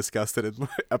scene. We discussed it in the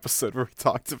episode where we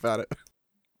talked about it.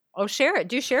 Oh, share it.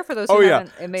 Do share for those Oh, who yeah.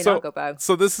 haven't. It may So- not go back.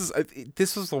 So this is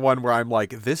the one where I'm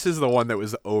like, this is the one that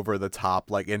was over the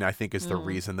top, like, and I think is the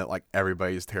reason that like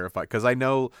everybody's terrified. Because I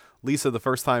know, Lisa, the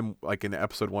first time, like in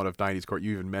episode 1 of 90s Court,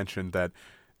 you even mentioned that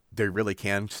they really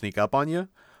can sneak up on you.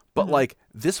 But like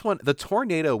this one, the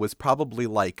tornado was probably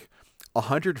like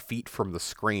 100 feet from the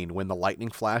screen when the lightning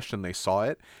flashed and they saw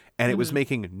it, and it was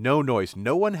making no noise.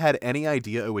 No one had any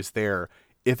idea it was there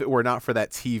if it were not for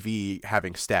that TV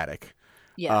having static.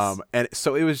 Yes. And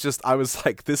so it was just, I was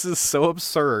like, this is so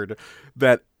absurd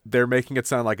that they're making it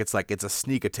sound like it's a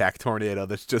sneak attack tornado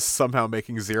that's just somehow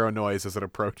making zero noise as it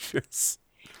approaches.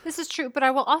 This is true, but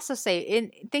I will also say,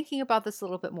 in thinking about this a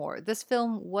little bit more, this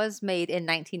film was made in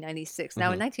 1996.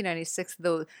 Now, in 1996,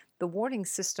 the warning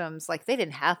systems, like they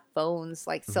didn't have phones,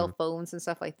 like cell phones and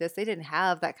stuff like this. They didn't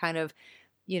have that kind of,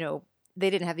 they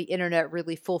didn't have the internet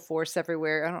really full force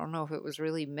everywhere. I don't know if it was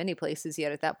really many places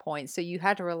yet at that point. So you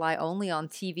had to rely only on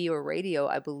TV or radio,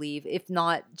 I believe, if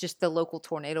not just the local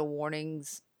tornado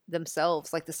warnings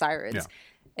themselves, like the sirens. Yeah.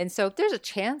 And so there's a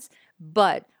chance,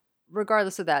 but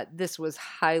regardless of that, this was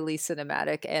highly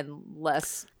cinematic and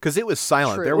less. Because it was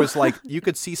silent. True. There was like, you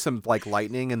could see some like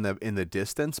lightning in the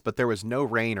distance, but there was no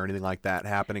rain or anything like that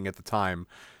happening at the time.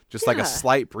 Just like Yeah. a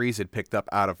slight breeze had picked up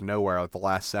out of nowhere at the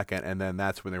last second, and then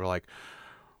that's when they were like,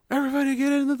 everybody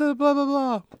get into the blah blah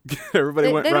blah. Everybody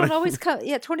They went don't running. always come.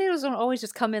 Yeah, tornadoes don't always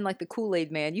just come in like the Kool-Aid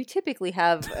man. You typically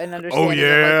have an understanding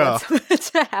yeah. of like what's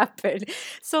to happen.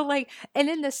 So like, and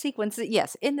in this sequence,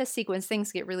 yes, in this sequence,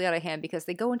 things get really out of hand because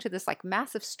they go into this like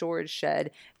massive storage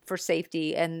shed for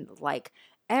safety, and like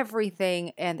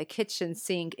everything and the kitchen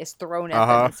sink is thrown at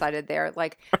them inside of there.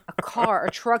 Like a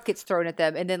truck gets thrown at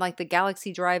them, and then like the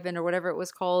Galaxy Drive-In or whatever it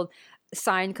was called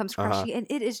sign comes crashing, and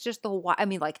it is just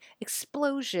like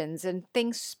explosions and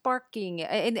things sparking,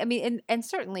 and I mean, and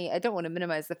certainly I don't want to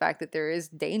minimize the fact that there is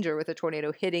danger with a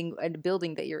tornado hitting a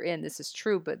building that you're in. This is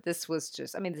true, but this was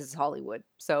just, I mean, this is Hollywood,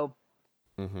 so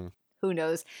who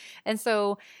knows. And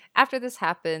so after this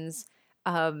happens,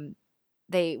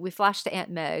 we flash to Aunt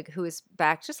Meg, who is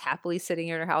back just happily sitting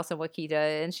in her house in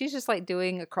Wakita, and she's just like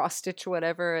doing a cross stitch or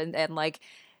whatever, and like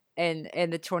and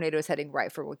the tornado is heading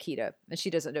right for Wakita, and she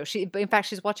doesn't know. But in fact,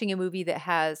 she's watching a movie that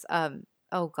has the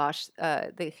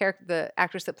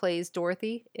actress that plays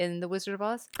Dorothy in The Wizard of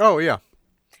Oz. Oh yeah.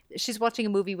 She's watching a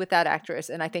movie with that actress,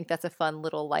 and I think that's a fun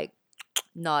little like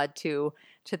nod to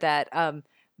that.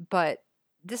 But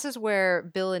this is where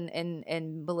Bill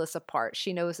and Melissa part.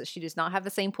 She knows that she does not have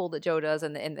the same pull that Joe does,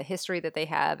 and the history that they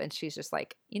have, and she's just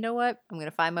like, you know what? I'm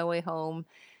gonna find my way home.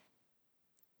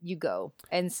 you go.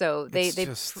 And so It's they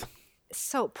just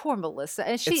so poor Melissa,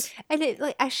 and it's it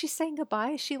like as she's saying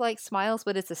goodbye, she like smiles,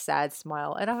 but it's a sad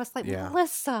smile, and I was like, yeah.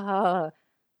 Melissa,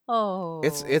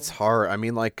 It's oh, hard. I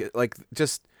mean, like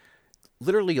just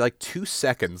literally like 2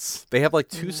 seconds. They have like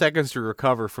two hmm seconds to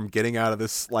recover from getting out of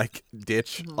this like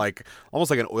ditch, hmm like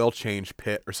almost like an oil change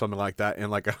pit or something like that, in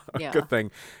like a yeah, good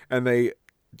thing. And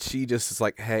she just is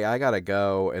like, "Hey, I gotta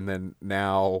go." And then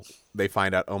now they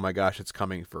find out, oh my gosh, it's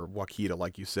coming for Wakita,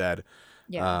 like you said.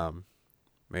 yeah, Um,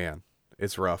 man,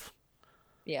 it's rough.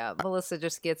 yeah. Melissa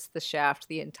just gets the shaft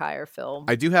the entire film.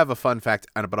 I do have a fun fact,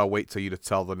 but I'll wait till you to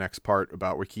tell the next part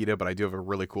about Wakita. But I do have a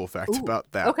really cool fact Ooh,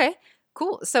 about that. okay,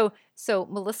 cool. So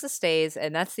Melissa stays,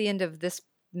 and that's the end of this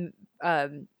mm,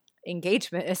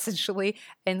 engagement essentially.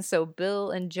 And so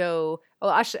Bill and Joe. Oh,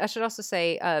 I should also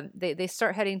say they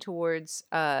start heading towards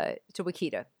to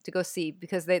Wakita to go see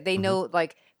because they Hmm. know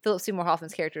like Philip Seymour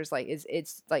Hoffman's character is like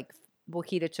it's like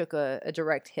Wakita took a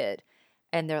direct hit.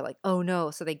 And they're like, oh no.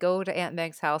 So they go to Aunt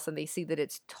Meg's house and they see that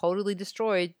it's totally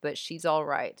destroyed, but she's all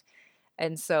right.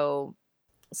 And so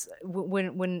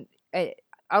when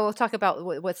I will talk about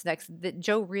what's next. That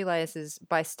Joe realizes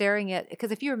by staring at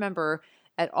because if you remember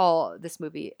at all this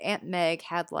movie, Aunt Meg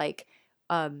had like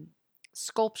um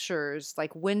sculptures,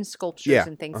 like wind sculptures Yeah.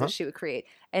 and things Uh-huh. that she would create.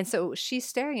 And so she's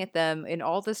staring at them in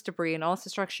all this debris and all this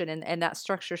destruction, and that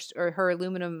structure or her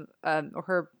aluminum or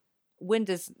her wind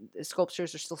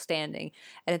sculptures are still standing.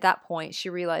 And at that point, she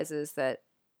realizes that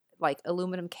like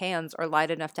aluminum cans are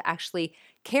light enough to actually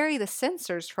carry the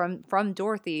sensors from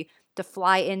Dorothy to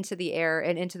fly into the air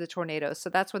and into the tornado. So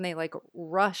that's when they like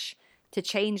rush to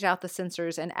change out the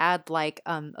sensors and add like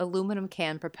aluminum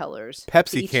can propellers to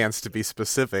Pepsi each cans, to be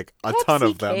specific, a ton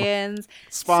Pepsi of them. cans.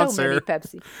 So many Sponsor.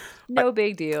 Pepsi. I, No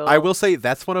big I deal. will say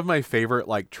that's one of my favorite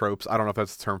like tropes. I don't know if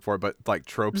that's the term for it, but like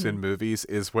tropes in Mhm. movies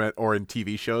is when, or in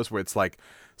TV shows, where it's like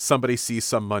somebody sees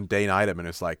some mundane item and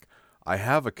it's like, I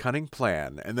have a cunning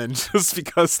plan, and then just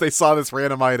because they saw this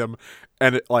random item,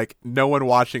 and it, like no one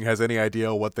watching has any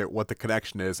idea what the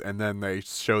connection is, and then they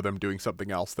show them doing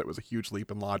something else that was a huge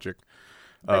leap in logic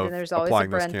But then of there's always a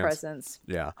applying those Bren cans. presence.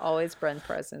 Yeah. Always Bren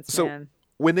presence, So man.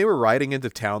 when they were riding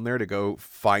into town there to go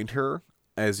find her,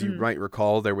 as you Mm-hmm. might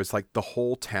recall, there was like the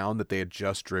whole town that they had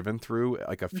just driven through,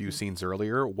 like a few Mm-hmm. scenes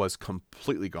earlier, was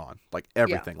completely gone. Like Yeah.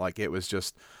 everything. Like it was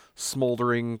just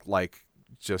smoldering, like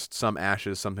just some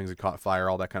ashes, some things had caught fire,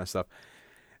 all that kind of stuff.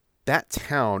 That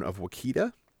town of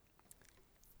Wakita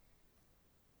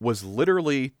was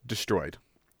literally destroyed.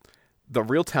 The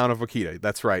real town of Wakita,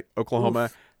 that's right, Oklahoma,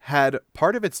 Oof. had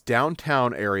part of its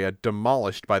downtown area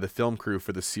demolished by the film crew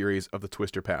for the series of the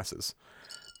Twister Passes.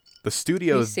 The Are you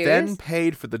studio then serious?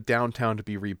 paid for the downtown to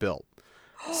be rebuilt.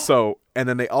 So, and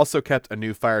then they also kept a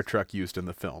new fire truck used in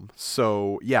the film.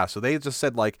 So, yeah, so they just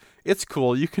said, like, it's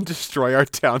cool, you can destroy our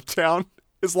downtown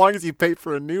as long as you pay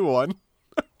for a new one.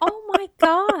 Oh my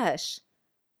gosh.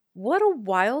 What a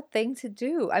wild thing to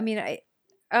do. I mean,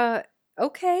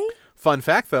 okay. Fun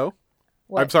fact, though. I'm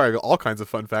What? sorry, all kinds of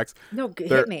fun facts. No,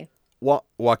 There, hit me.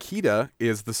 Wakita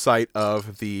is the site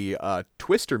of the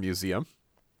Twister Museum,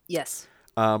 Yes.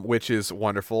 which is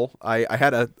wonderful. I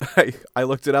had I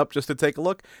looked it up just to take a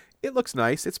look. It looks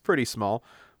nice. It's pretty small,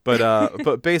 but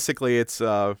but basically it's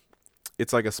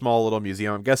like a small little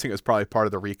museum. I'm guessing it was probably part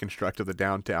of the reconstruct of the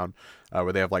downtown,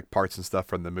 where they have like parts and stuff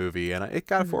from the movie. And it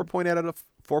got a Mhm.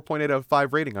 4.8 out of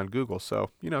 5 rating on Google.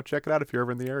 So check it out if you're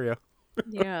ever in the area.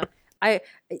 Yeah. I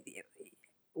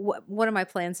one of my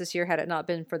plans this year, had it not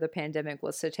been for the pandemic,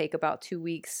 was to take about 2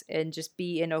 weeks and just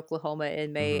be in Oklahoma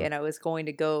in May. Hmm. And I was going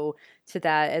to go to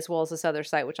that as well as this other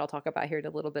site, which I'll talk about here in a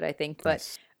little bit, I think.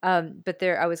 Nice. But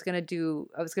there, I was gonna do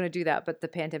that, but the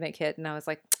pandemic hit, and I was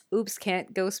like, oops,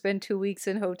 can't go spend 2 weeks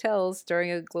in hotels during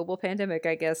a global pandemic,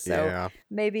 I guess. So Yeah.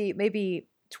 maybe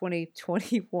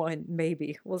 2021,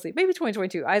 maybe we'll see. Maybe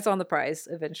 2022. Eyes on the prize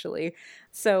eventually.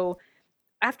 So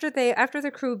after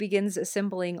the crew begins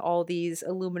assembling all these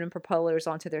aluminum propellers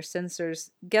onto their sensors,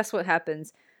 guess what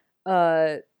happens?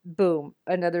 Boom,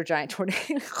 another giant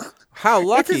tornado. How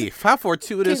It's just, lucky! How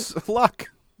fortuitous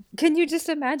luck! can you just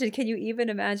imagine? Can you even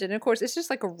imagine? And of course, it's just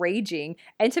like raging.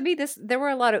 And to me, there were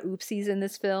a lot of oopsies in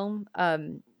this film.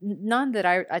 None that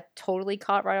I totally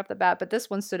caught right off the bat, but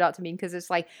this one stood out to me because it's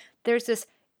like there's this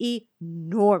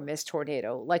enormous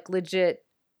tornado, like legit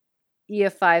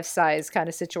EF5 size kind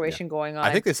of Yeah. situation going I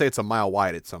on. think they say it's a mile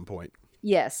wide at some point.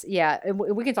 Yes, yeah, and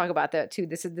we can talk about that too.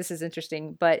 This is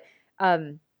interesting,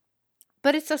 um,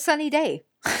 but it's a sunny day.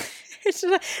 It's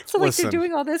just, so like they're Listen.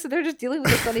 doing all this and they're just dealing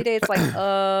with a sunny day. It's like,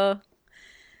 Yeah,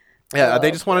 they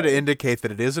oh just wanted to boy. indicate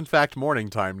that it is in fact morning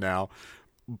time now.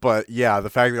 But yeah, the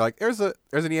fact that like there's an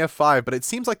EF5, but it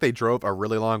seems like they drove a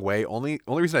really long way. Only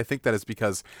reason I think that is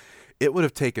because it would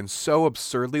have taken so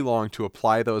absurdly long to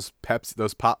apply those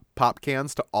pop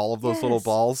cans to all of those little Yes.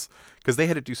 balls because they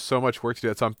had to do so much work to do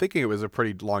that. So I'm thinking it was a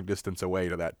pretty long distance away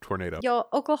to that tornado. Yo,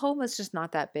 Oklahoma's just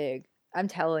not that big. I'm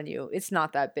telling you, it's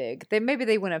not that big. Maybe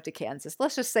they went up to Kansas.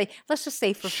 Let's just say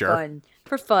Sure.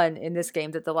 for fun in this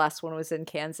game that the last one was in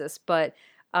Kansas.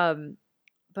 Um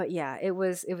but yeah, it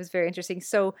was very interesting.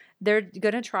 So they're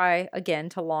gonna try again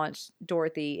to launch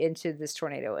Dorothy into this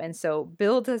tornado, and so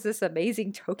Bill does this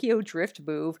amazing Tokyo Drift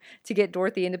move to get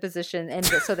Dorothy into position, and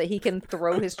so that he can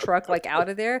throw his truck like out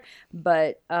of there.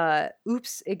 But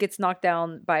oops, it gets knocked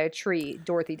down by a tree.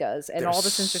 Dorothy does, and There's all the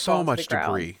sensors so fall to the much ground.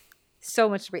 debris. So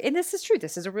much debris, and this is true.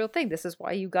 This is a real thing. This is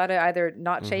why you gotta either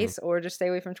not Hmm. chase or just stay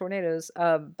away from tornadoes.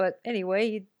 But anyway,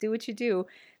 you do what you do.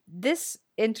 This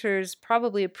enters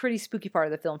probably a pretty spooky part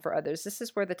of the film for others. This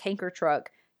is where the tanker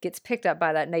truck gets picked up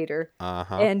by that nader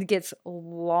Uh-huh. and gets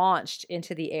launched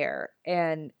into the air,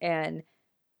 and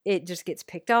it just gets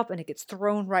picked up and it gets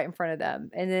thrown right in front of them,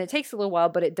 and then it takes a little while,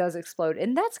 but it does explode,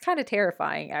 and that's kind of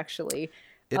terrifying, actually.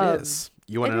 It Um, is.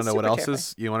 You want it to is know what super else terrifying.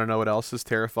 is? You want to know what else is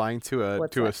terrifying What's to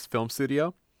a that? film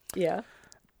studio? Yeah.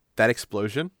 That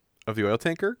explosion of the oil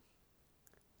tanker.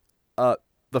 Uh,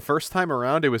 the first time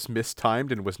around, it was mistimed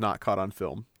and was not caught on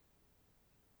film.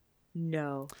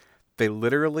 No. They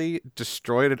literally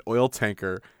destroyed an oil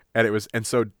tanker, and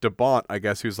so DeBont, I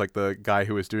guess, who's like the guy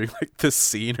who was doing like this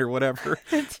scene or whatever,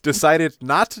 decided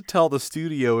not to tell the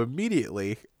studio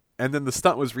immediately, and then the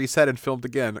stunt was reset and filmed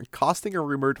again, costing a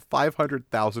rumored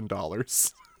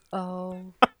 $500,000.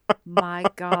 Oh my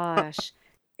gosh.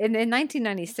 In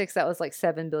 1996, that was like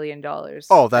 $7 billion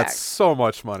Oh, that's back. so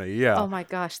much money. Oh Yeah. my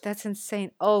gosh, that's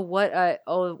insane.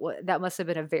 That must have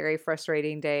been a very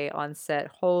frustrating day on set.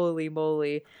 Holy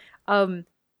moly. Um,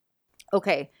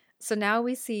 okay. So now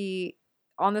we see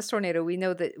on this tornado,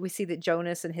 we see that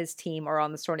Jonas and his team are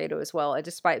on this tornado as well. And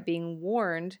despite being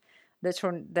warned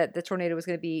that the tornado was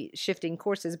going to be shifting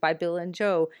courses by Bill and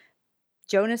Joe,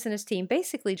 Jonas and his team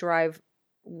basically drive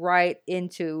right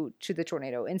into the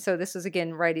tornado. And so this is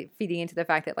again right feeding into the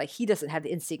fact that like he doesn't have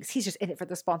the instincts. He's just in it for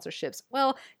the sponsorships.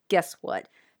 Well, guess what?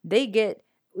 The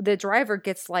driver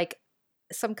gets like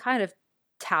some kind of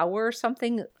tower or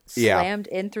something Yeah. slammed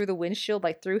in through the windshield,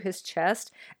 like through his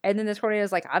chest, and then the tornado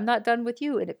is like, I'm not done with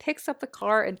you, and it picks up the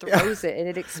car and Yeah. throws it, and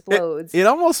it It explodes. it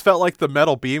almost felt like the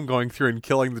metal beam going through and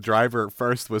killing the driver at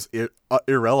first was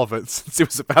irrelevant since he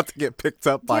was about to get picked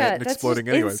up by it Yeah, and exploding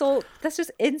anyways. that's just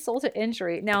insult to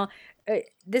injury. Now,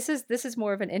 this is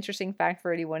more of an interesting fact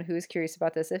for anyone who is curious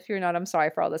about this. If you're not, I'm sorry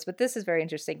for all this, but this is very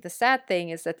interesting. The sad thing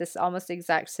is that this almost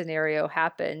exact scenario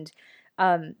happened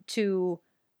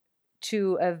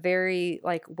to a very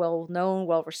like well-known,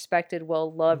 well-respected,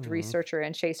 well-loved Mhm. researcher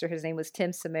and chaser. His name was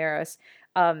Tim Samaras.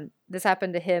 This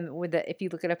happened to him with if you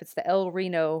look it up, it's the El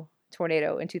Reno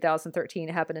tornado in 2013.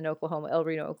 It happened in Oklahoma, El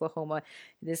Reno, Oklahoma.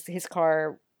 His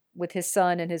car with his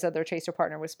son and his other chaser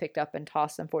partner was picked up and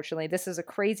tossed. Unfortunately, this is a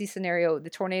crazy scenario. The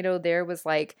tornado there was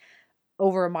like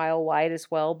over a mile wide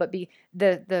as well, but the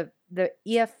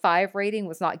EF5 rating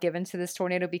was not given to this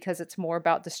tornado because it's more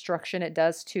about destruction it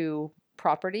does to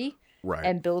property Right.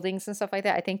 and buildings and stuff like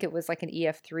that. I think it was like an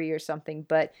EF3 or something,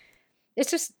 but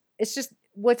it's just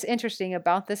what's interesting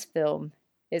about this film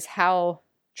is how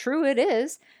true it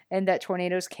is and that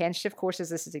tornadoes can shift courses.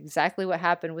 This is exactly what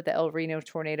happened with the El Reno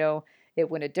tornado. It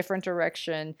went a different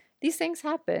direction. These things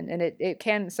happen and it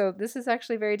can. So this is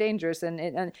actually very dangerous.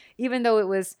 And even though it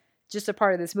was just a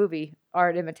part of this movie,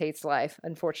 art imitates life,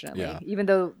 unfortunately. Yeah. Even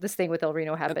though this thing with El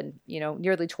Reno happened,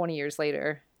 nearly 20 years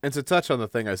later. And to touch on the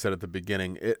thing I said at the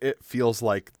beginning, it feels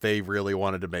like they really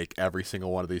wanted to make every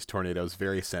single one of these tornadoes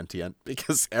very sentient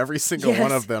because every single one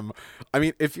Yes. of them, I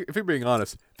mean, if you're being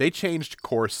honest, they changed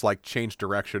course, like changed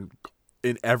direction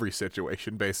in every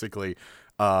situation, basically,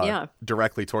 Yeah.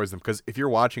 directly towards them. Because if you're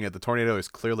watching it, the tornado is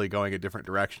clearly going a different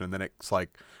direction, and then it's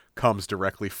like comes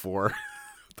directly for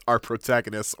our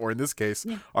protagonist, or in this case,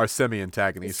 Yeah. our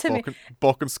semi-antagonist, Semi-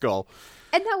 Bulk and Skull.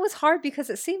 And that was hard because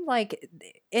it seemed like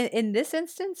in this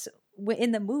instance,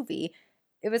 in the movie,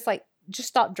 it was like, just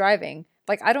stop driving.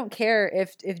 Like, I don't care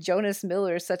if Jonas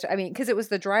Miller is such, I mean, because it was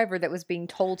the driver that was being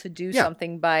told to do Yeah.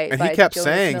 something by And by he kept Jonas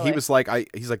saying Miller.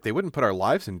 he's like they wouldn't put our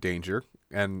lives in danger,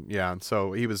 and yeah, and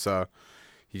so he was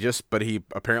but he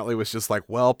apparently was just like,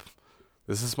 well,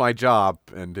 this is my job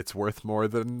and it's worth more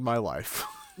than my life.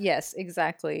 Yes,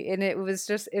 exactly. And it was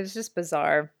just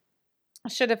bizarre.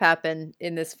 Should have happened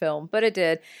in this film, but it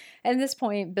did. And at this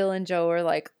point, Bill and Joe are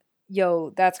like,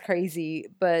 "Yo, that's crazy,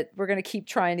 but we're gonna keep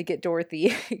trying to get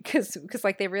Dorothy because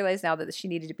like they realize now that she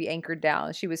needed to be anchored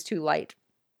down. She was too light."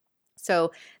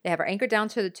 So they have her anchored down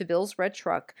to Bill's red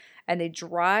truck, and they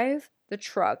drive the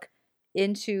truck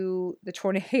into the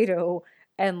tornado,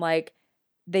 and like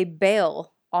they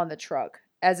bail on the truck.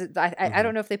 I Hmm.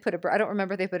 don't know if they put I don't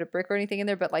remember if they put a brick or anything in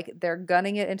there, but like they're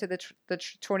gunning it into the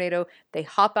tornado. They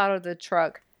hop out of the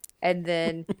truck, and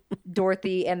then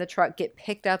Dorothy and the truck get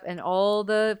picked up, and all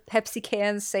the Pepsi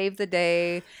cans save the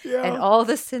day, and Yeah. all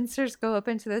the sensors go up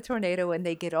into the tornado, and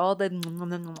they get all the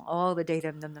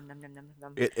data.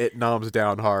 It noms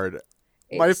down hard.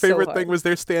 My It's so favorite thing hard. was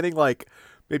they're standing like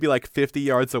maybe like 50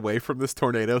 yards away from this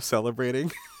tornado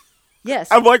celebrating. Yes,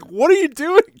 I'm like, what are you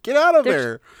doing? Get out of they're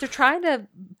there. they're trying to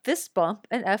fist bump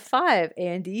an F5,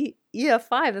 Andy.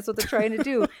 EF5, that's what they're trying to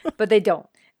do, but they don't.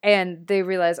 And they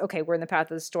realize, okay, we're in the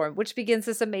path of the storm, which begins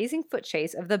this amazing foot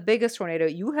chase of the biggest tornado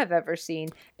you have ever seen.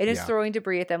 It is Yeah. throwing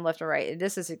debris at them left and right. And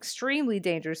this is extremely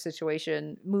dangerous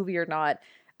situation, movie or not.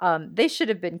 They should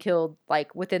have been killed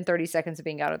like within 30 seconds of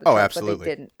being out of the Oh, truck, but they absolutely.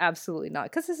 didn't. Absolutely not,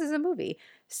 because this is a movie.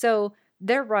 So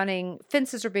they're running,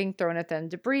 fences are being thrown at them,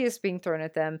 debris is being thrown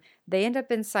at them. They end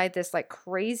up inside this like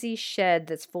crazy shed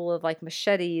that's full of like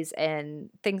machetes and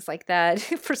things like that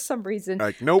for some reason.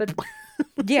 Like, nope.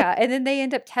 But yeah, and then they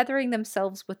end up tethering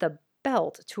themselves with a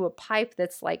belt to a pipe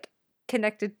that's like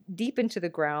connected deep into the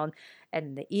ground,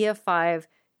 and the EF5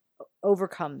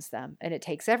 overcomes them, and it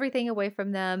takes everything away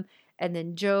from them. And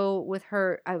then Joe, with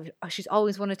her, she's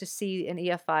always wanted to see an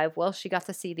EF5. Well, she got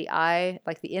to see the eye,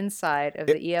 like the inside of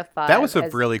It, the that EF5. was a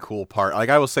As really cool part. Like,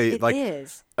 I will say, it like,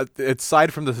 is,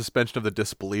 aside from the suspension of the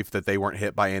disbelief that they weren't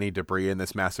hit by any debris in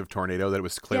this massive tornado that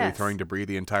was clearly throwing yes, debris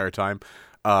the entire time,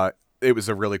 uh, it was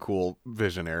a really cool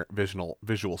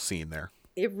visual scene there.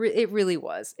 it really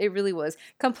was. It really was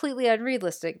completely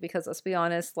unrealistic because let's be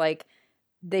honest, like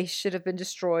they should have been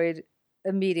destroyed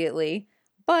immediately.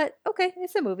 But okay,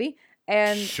 it's a movie.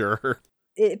 And Sure.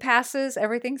 it passes,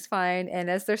 everything's fine. And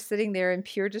as they're sitting there in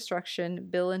pure destruction,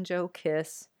 Bill and Joe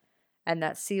kiss, and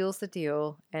that seals the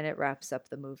deal and it wraps up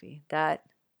the movie. That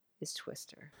is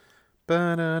Twister.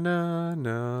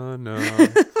 Ba-na-na-na-na.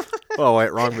 Oh,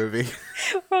 wait, wrong movie.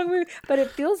 Wrong movie, but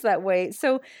it feels that way.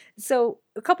 So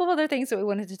a couple of other things that we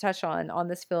wanted to touch on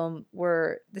this film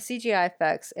were the CGI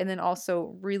effects, and then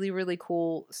also really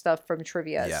cool stuff from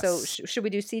trivia. So Yes. should we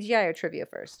do CGI or trivia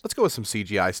first? Let's go with some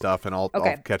CGI stuff, and I'll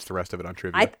Okay. catch the rest of it on I,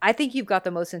 trivia. I think you've got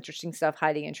the most interesting stuff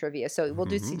hiding in trivia, so we'll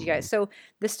do CGI. Mhm. So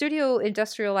the studio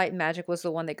Industrial Light and Magic was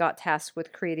the one that got tasked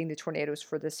with creating the tornadoes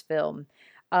for this film.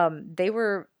 They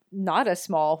were not a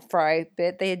small fry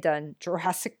bit. They had done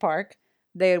Jurassic Park.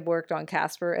 They had worked on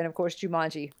Casper and of course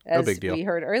Jumanji. No As big deal. we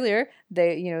heard earlier,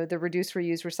 the reduce,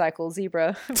 reuse, recycle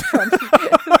zebra from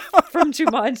from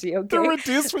Jumanji. The Okay,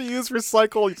 reduce, reuse,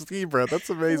 recycle zebra. That's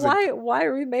amazing. why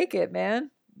remake it,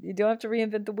 man? You don't have to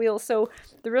reinvent the wheel. So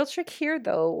the real trick here,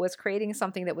 though, was creating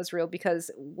something that was real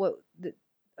because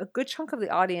a good chunk of the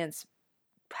audience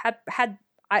had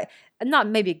I not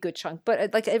maybe a good chunk,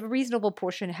 but like a reasonable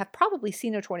portion have probably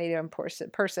seen a tornado in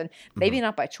person. Maybe Mhm.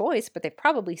 not by choice, but they've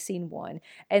probably seen one.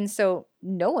 And so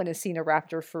no one has seen a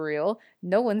raptor for real.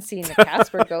 No one's seen a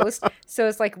Casper ghost. So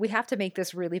it's like we have to make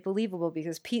this really believable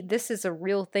because Pete, this is a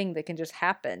real thing that can just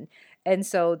happen. And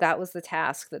so that was the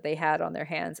task that they had on their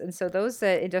hands. And so those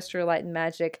at Industrial Light and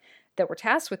Magic that were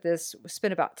tasked with this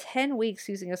spent about 10 weeks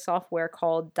using a software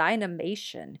called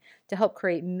Dynamation to help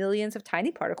create millions of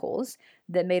tiny particles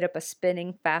that made up a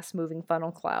spinning, fast-moving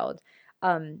funnel cloud.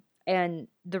 And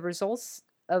the results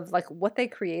of like what they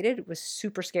created was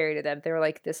super scary to them. They were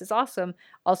like, "This is awesome."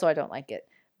 Also, I don't like it,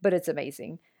 but it's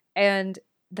amazing. And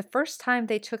the first time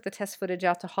they took the test footage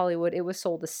out to Hollywood, it was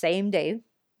sold the same day,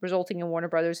 resulting in Warner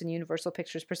Brothers and Universal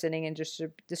Pictures presenting and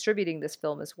distributing this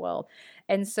film as well.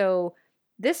 And so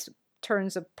this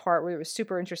turns a part where it was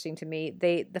super interesting to me.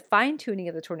 The fine tuning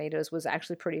of the tornadoes was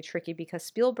actually pretty tricky because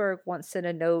Spielberg once sent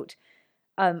a note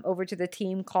over to the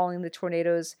team calling the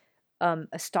tornadoes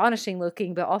astonishing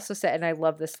looking, but also said, and I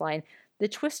love this line, the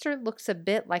Twister looks a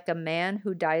bit like a man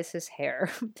who dyes his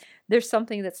hair. There's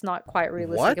something that's not quite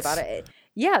realistic about What? it.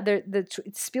 Yeah,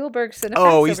 Spielberg sent a fax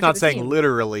Oh, over he's to not the saying team.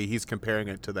 literally. He's comparing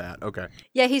it to that. Okay.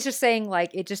 Yeah, he's just saying like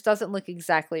it just doesn't look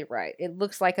exactly right. It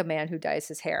looks like a man who dyes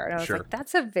his hair. And I was Sure. like,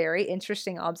 that's a very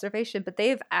interesting observation. But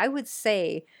I would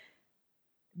say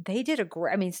they did a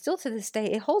great, I mean, still to this day,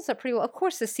 it holds up pretty well. Of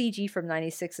course, the CG from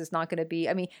 96 is not going to be,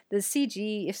 I mean, the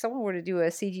CG, if someone were to do a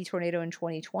CG tornado in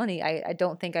 2020, I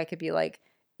don't think I could be like,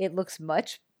 it looks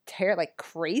much like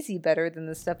crazy better than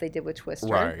the stuff they did with Twister.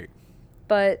 Right.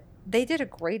 But they did a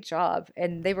great job,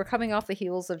 and they were coming off the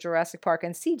heels of Jurassic Park,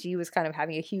 and CG was kind of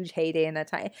having a huge heyday in that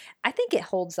time. I think it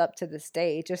holds up to this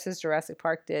day, just as Jurassic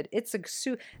Park did. It's the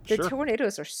Sure.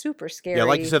 tornadoes are super scary. Yeah,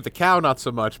 like you said, the cow not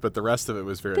so much, but the rest of it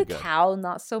was very The good. cow,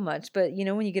 not so much, but you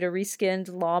know when you get a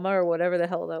reskinned llama or whatever the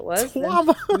hell that was, then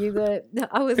Llama. you get.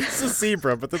 I was. It's a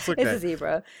zebra, but that's okay. It's a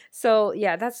zebra. So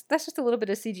yeah, that's just a little bit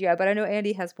of CGI, but I know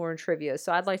Andy has more in trivia,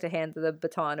 so I'd like to hand the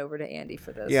baton over to Andy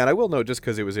for this. Yeah, and I will note, just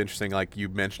because it was interesting, like you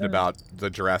mentioned about the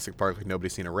Jurassic Park, like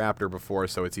nobody's seen a raptor before,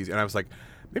 so it's easy. And I was like,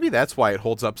 maybe that's why it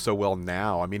holds up so well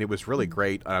now. I mean, it was really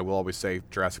great. I will always say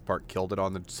Jurassic Park killed it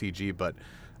on the CG, but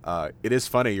it is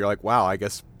funny. You're like, wow, I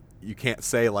guess you can't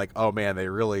say like, oh man, they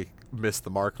really missed the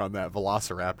mark on that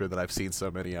Velociraptor that I've seen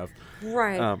so many of.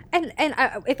 Right. And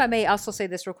if I may also say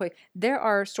this real quick, there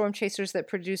are storm chasers that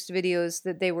produced videos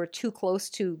that they were too close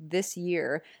to this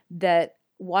year that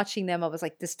watching them, I was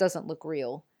like, this doesn't look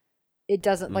real. It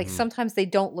doesn't, like, sometimes they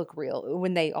don't look real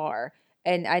when they are.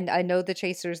 And I know the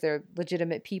chasers, they're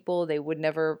legitimate people. They would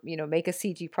never, make a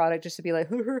CG product just to be like,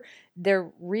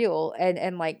 they're real.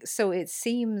 And like, so it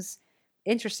seems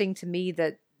interesting to me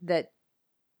that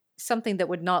something that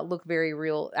would not look very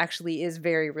real actually is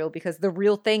very real, because the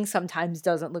real thing sometimes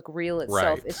doesn't look real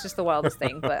itself. Right. It's just the wildest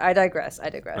thing. But I digress.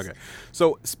 Okay.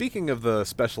 So speaking of the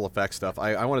special effects stuff,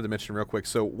 I wanted to mention real quick.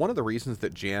 So one of the reasons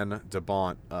that Jan de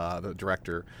Bont, the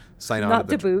director, signed on Not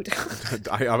to to boot.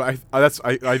 I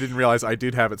didn't realize I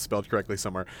did have it spelled correctly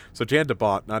somewhere. So Jan de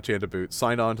Bont, not Jan de Boot,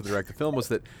 signed on to direct the film was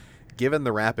that given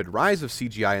the rapid rise of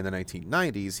CGI in the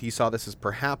 1990s, he saw this as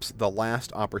perhaps the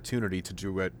last opportunity to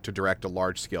direct a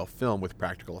large-scale film with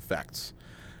practical effects,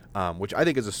 which I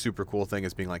think is a super cool thing,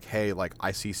 is being like, hey, like,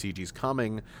 I see CG's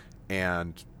coming,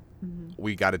 and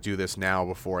we got to do this now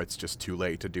before it's just too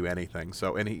late to do anything.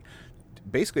 So, and he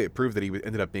basically, it proved that he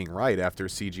ended up being right after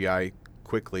CGI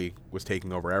quickly was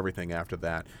taking over everything after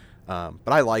that.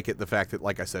 But I like it, the fact that,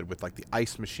 like I said, with like the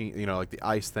ice machine, like the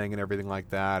ice thing and everything like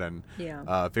that, and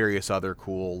various other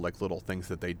cool like little things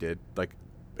that they did, like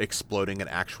exploding an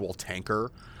actual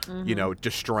tanker,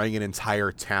 destroying an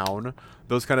entire town,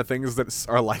 those kind of things that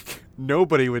are like,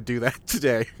 nobody would do that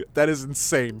today. That is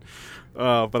insane.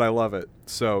 But I love it.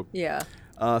 So Yeah.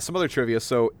 Some other trivia.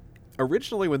 So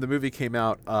originally when the movie came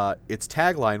out, its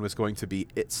tagline was going to be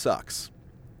 "It sucks."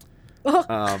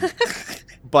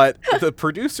 But the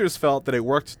producers felt that it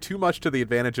worked too much to the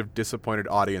advantage of disappointed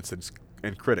audiences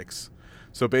and critics.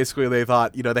 So basically they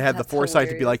thought, they had the foresight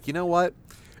to be like, you know what?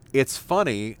 It's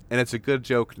funny and it's a good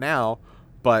joke now,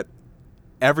 but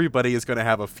everybody is going to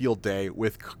have a field day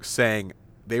with saying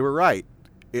they were right.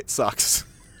 It sucks.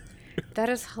 That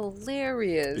is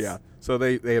hilarious. Yeah. So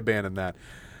they abandoned that.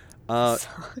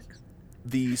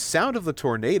 The sound of the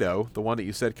tornado, the one that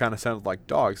you said kind of sounded like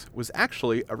dogs, was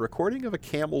actually a recording of a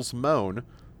camel's moan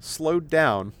slowed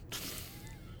down.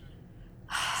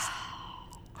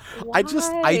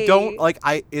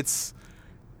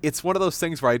 It's one of those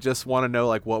things where I just want to know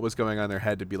like what was going on in their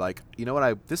head to be like, you know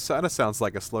what, this kind of sounds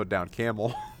like a slowed down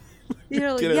camel.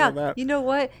 Yeah, you know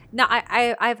what? Now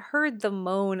I've heard the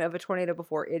moan of a tornado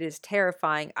before. It is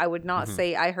terrifying. I would not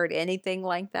say I heard anything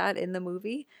like that in the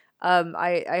movie.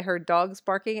 I heard dogs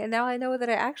barking, and now I know that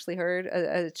I actually heard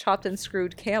a chopped and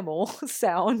screwed camel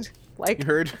sound. Like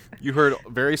you heard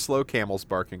very slow camels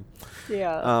barking.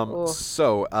 Yeah.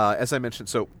 So as I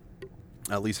mentioned,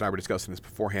 Lisa and I were discussing this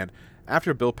beforehand.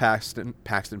 After Bill Paxton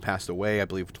passed away, I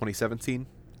believe 2017,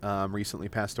 recently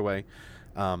passed away.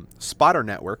 Spotter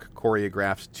Network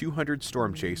choreographed 200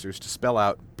 storm chasers to spell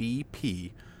out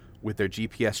BP with their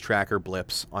GPS tracker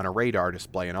blips on a radar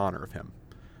display in honor of him.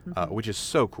 Which is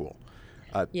so cool.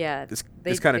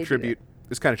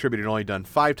 This kind of tribute had only done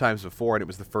 5 times before, and it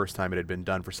was the first time it had been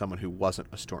done for someone who wasn't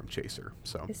a storm chaser.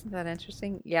 So isn't that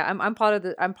interesting? Yeah, I'm part of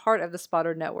the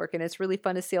Spotter Network, and it's really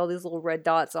fun to see all these little red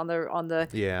dots on the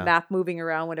map moving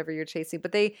around whenever you're chasing.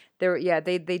 But they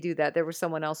do that. There was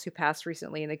someone else who passed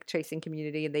recently in the chasing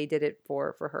community, and they did it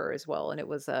for her as well, and it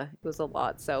was a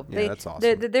lot. So that's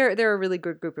awesome. They're a really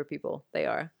good group of people. They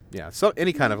are. Yeah. So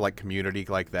any kind of like community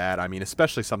like that. I mean,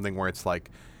 especially something where it's like,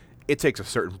 it takes a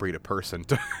certain breed of person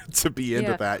to be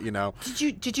into that,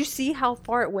 Did you see how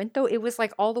far it went though? It was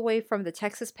like all the way from the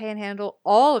Texas Panhandle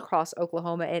all across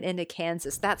Oklahoma and into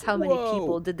Kansas. That's how many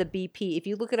people did the BP. If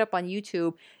you look it up on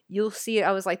YouTube, you'll see it.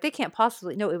 I was like, they can't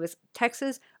possibly. No, it was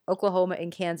Texas, Oklahoma,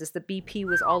 and Kansas. The BP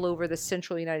was all over the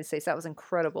central United States. That was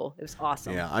incredible. It was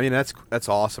awesome. Yeah, I mean that's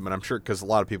awesome, and I'm sure because a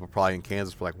lot of people probably in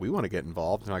Kansas were like, we want to get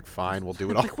involved. And they're like, fine, we'll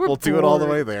do it all. We'll do it all the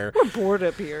way there. We're bored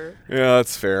up here. Yeah,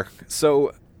 that's fair.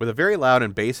 So, with a very loud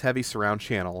and bass-heavy surround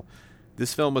channel,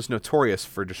 this film was notorious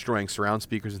for destroying surround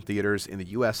speakers in theaters in the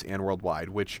U.S. and worldwide,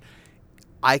 which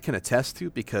I can attest to,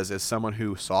 because as someone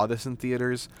who saw this in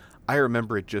theaters, I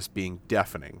remember it just being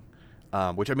deafening.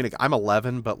 Which, I mean, like, I'm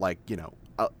 11, but, like,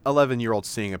 11-year-old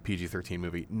seeing a PG-13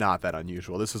 movie, not that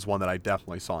unusual. This is one that I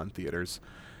definitely saw in theaters.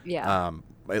 Yeah.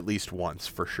 At least once,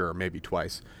 for sure, maybe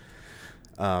twice.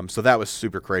 So that was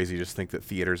super crazy. Just think that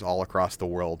theaters all across the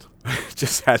world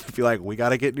just had to be like, we got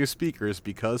to get new speakers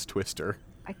because Twister.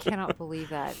 I cannot believe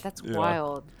that. That's Yeah.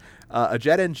 wild. A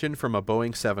jet engine from a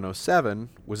Boeing 707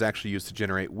 was actually used to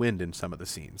generate wind in some of the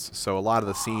scenes. So a lot of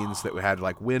the scenes that had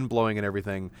like wind blowing and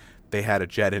everything, they had a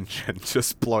jet engine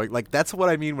just blowing. Like, that's what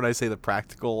I mean when I say the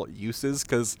practical uses,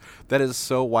 because that is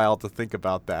so wild to think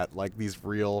about that. Like, these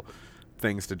real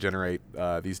things to generate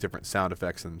these different sound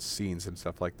effects and scenes and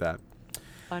stuff like that.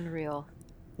 Unreal.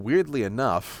 Weirdly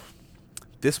enough,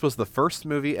 this was the first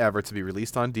movie ever to be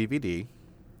released on DVD,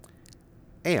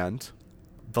 and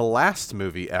the last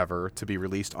movie ever to be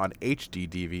released on HD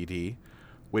DVD,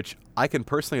 which I can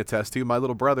personally attest to. My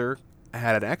little brother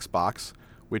had an Xbox,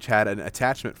 which had an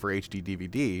attachment for HD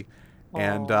DVD,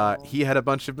 and he had a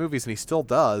bunch of movies, and he still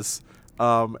does.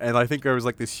 And I think there was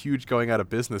like this huge going out of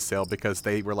business sale because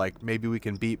they were like, maybe we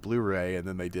can beat Blu-ray, and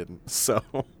then they didn't. So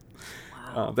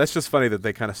that's just funny that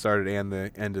they kind of started and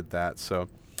they ended that. So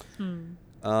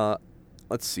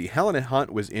let's see. Helena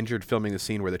Hunt was injured filming the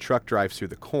scene where the truck drives through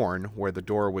the corn, where the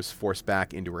door was forced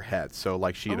back into her head. So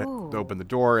like she had opened the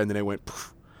door, and then it went,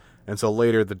 poof, and so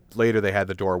later they had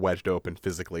the door wedged open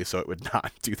physically, so it would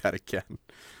not do that again.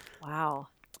 Wow.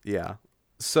 Yeah.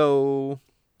 So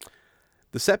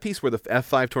the set piece where the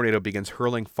F-5 tornado begins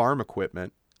hurling farm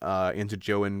equipment into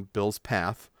Joe and Bill's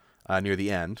path near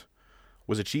the end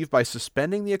was achieved by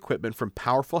suspending the equipment from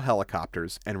powerful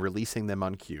helicopters and releasing them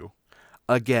on cue.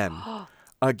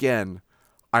 Again,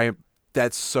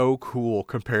 that's so cool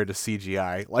compared to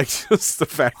CGI. Like, just the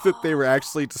fact that they were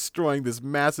actually destroying this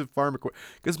massive farm equipment,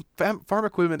 because farm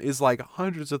equipment is like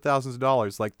hundreds of thousands of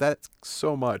dollars. Like, that's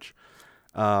so much.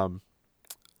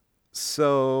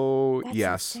 So That's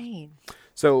yes. insane.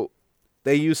 So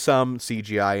they use some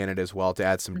CGI in it as well to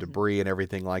add some debris and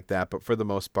everything like that. But for the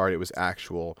most part, it was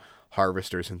actual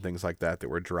harvesters and things like that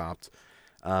were dropped.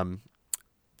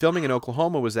 Filming in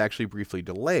Oklahoma was actually briefly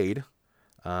delayed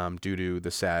due to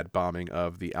the sad bombing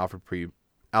of the Alfred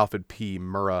P.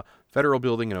 Murrah Federal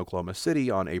Building in Oklahoma City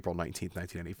on April 19th,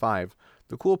 1995.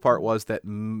 The cool part was that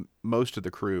most of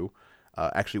the crew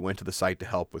actually went to the site to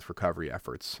help with recovery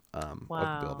efforts of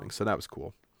the building. So that was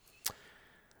cool.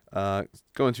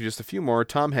 Going through just a few more,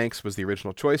 Tom Hanks was the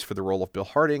original choice for the role of Bill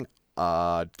Harding.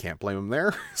 Can't blame him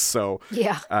there. So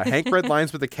Yeah. Hank read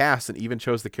lines with the cast and even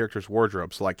chose the character's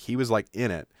wardrobe. So like he was like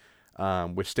in it,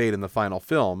 which stayed in the final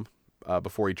film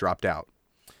before he dropped out.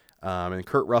 And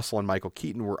Kurt Russell and Michael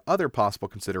Keaton were other possible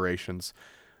considerations.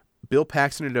 Bill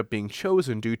Paxton ended up being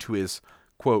chosen due to his,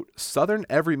 quote, Southern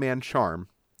everyman charm,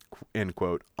 end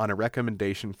quote, on a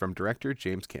recommendation from director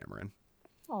James Cameron.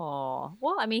 Oh,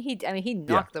 well, I mean, he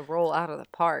knocked the role out of the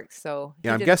park. So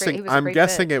yeah, I'm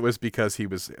guessing it was because he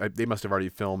was. They must have already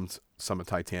filmed some of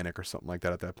Titanic or something like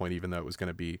that at that point. Even though it was going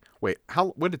to be. Wait,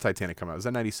 when did Titanic come out? Was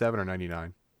that 97 or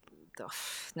 99?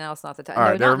 Now it's not the time. All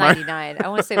right, no, not 99. I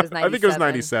want to say it was 97. I think it was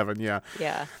 97. Yeah.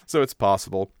 Yeah. So it's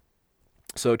possible.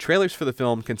 So trailers for the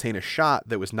film contain a shot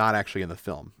that was not actually in the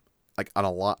film.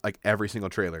 Like every single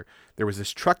trailer, there was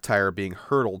this truck tire being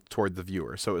hurtled toward the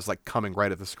viewer. So it was like coming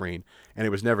right at the screen, and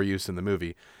it was never used in the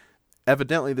movie.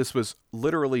 Evidently, this was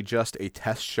literally just a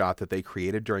test shot that they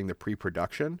created during the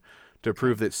pre-production to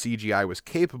prove that CGI was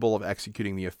capable of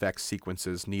executing the effects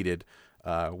sequences needed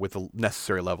with the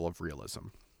necessary level of realism.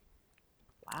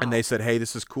 Wow. And they said, "Hey,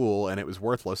 this is cool," and it was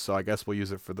worthless, so I guess we'll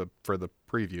use it for the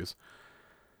previews.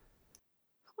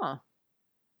 Huh.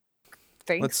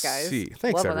 Thanks, guys. See.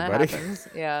 Thanks, Love everybody. When that happens.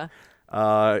 Yeah.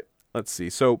 Let's see.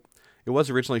 So it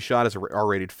was originally shot as a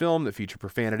R-rated film that featured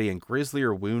profanity and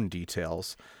grislier wound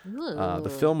details.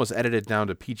 The film was edited down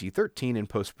to PG-13 in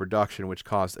post-production, which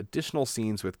caused additional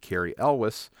scenes with Cary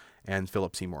Elwes and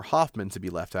Philip Seymour Hoffman to be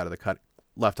left on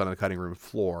the cutting room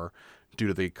floor due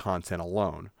to the content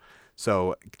alone.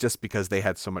 So just because they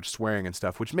had so much swearing and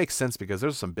stuff, which makes sense because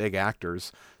there's some big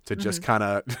actors to just kind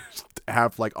of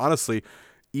have, like, honestly,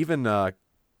 even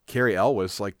Cary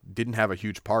Elwes didn't have a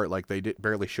huge part. Like, they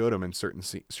barely showed him in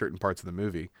certain parts of the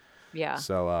movie. Yeah.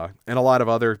 So and a lot of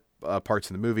other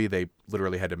parts in the movie they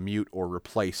literally had to mute or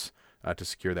replace to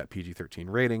secure that PG-13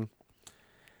 rating.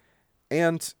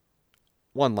 And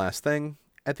one last thing,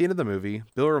 at the end of the movie,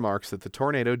 Bill remarks that the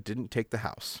tornado didn't take the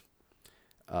house.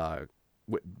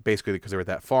 Basically because they were at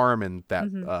that farm and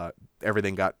that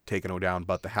everything got taken down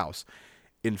but the house.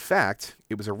 In fact,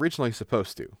 it was originally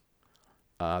supposed to.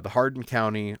 The Hardin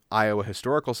County, Iowa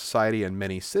Historical Society and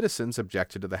many citizens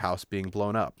objected to the house being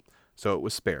blown up, so it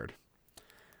was spared.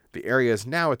 The area is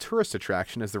now a tourist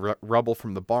attraction as the rubble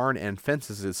from the barn and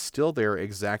fences is still there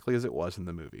exactly as it was in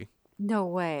the movie. No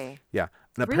way. Yeah.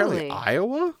 And apparently Really?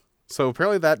 Iowa? So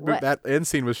apparently What? that end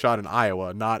scene was shot in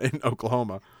Iowa, not in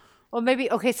Oklahoma. Well,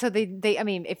 maybe okay. So I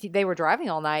mean, if they were driving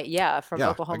all night, yeah, from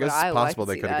Yeah, Oklahoma I guess to it's Iowa, I possible could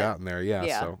they see could have that. gotten there. Yeah,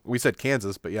 Yeah. so we said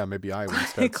Kansas, but yeah, maybe Iowa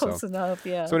instead. Close enough,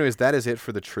 yeah. So anyways, that is it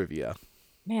for the trivia.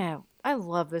 Man, I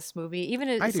love this movie. Even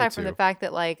I do aside from the too. fact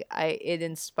that like it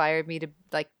inspired me to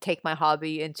like take my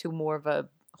hobby into more of a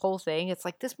whole thing. It's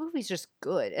like this movie's just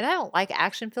good, and I don't like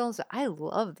action films. But I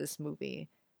love this movie.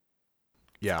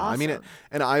 Yeah, Awesome. I mean,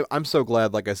 and I'm so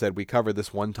glad, like I said, we covered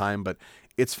this one time, but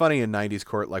it's funny in 90s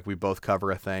Court, like we both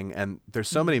cover a thing, and there's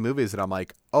so many movies that I'm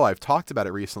like, oh, I've talked about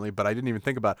it recently, but I didn't even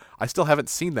think about I still haven't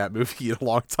seen that movie in a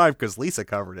long time because Lisa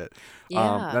covered it.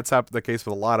 Yeah. That's the case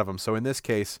with a lot of them. So in this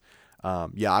case,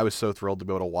 yeah, I was so thrilled to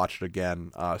be able to watch it again.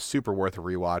 Super worth a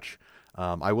rewatch.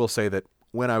 I will say that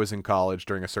when I was in college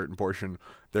during a certain portion,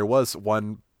 there was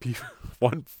one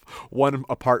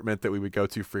apartment that we would go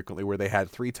to frequently where they had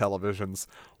 3 televisions.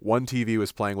 One TV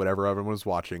was playing whatever everyone was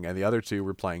watching, and the other 2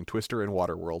 were playing Twister and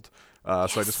Waterworld.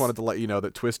 So I just wanted to let you know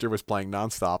that Twister was playing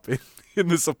nonstop in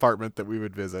this apartment that we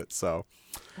would visit. So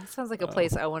That sounds like a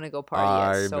place I want to go party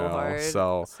I at so know. hard.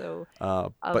 So,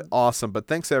 but awesome. But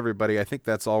thanks everybody. I think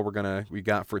that's all we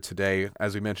got for today.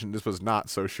 As we mentioned, this was not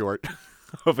so short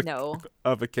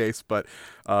of a case, but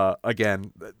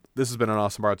again, this has been an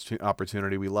awesome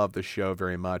opportunity. We love this show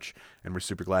very much, and we're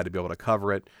super glad to be able to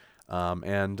cover it.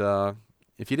 And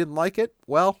if you didn't like it,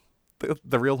 well,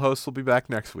 the real hosts will be back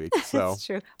next week. So It's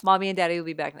true. Mommy and Daddy will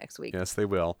be back next week. yes, they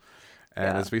will.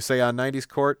 And Yeah. as we say on 90s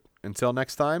Court, until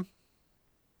next time,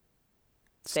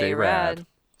 stay rad.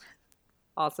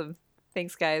 Awesome.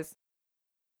 Thanks, guys.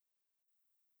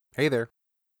 Hey there.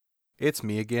 It's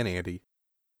me again, Andy.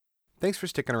 Thanks for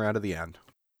sticking around to the end.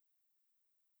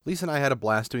 Lisa and I had a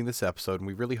blast doing this episode, and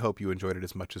we really hope you enjoyed it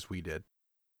as much as we did.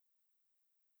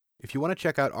 If you want to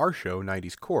check out our show,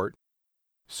 90s Court,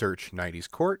 search 90s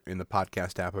Court in the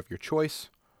podcast app of your choice,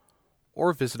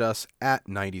 or visit us at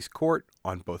 90s Court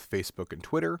on both Facebook and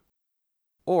Twitter,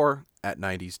 or at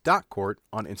 90s.court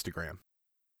on Instagram.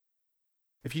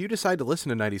 If you decide to listen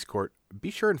to 90s Court, be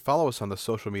sure and follow us on the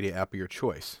social media app of your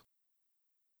choice,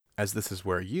 as this is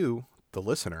where you, the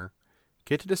listener,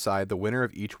 get to decide the winner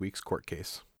of each week's court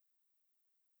case.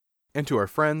 And to our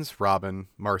friends, Robin,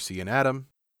 Marcy, and Adam,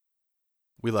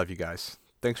 we love you guys.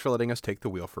 Thanks for letting us take the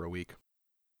wheel for a week.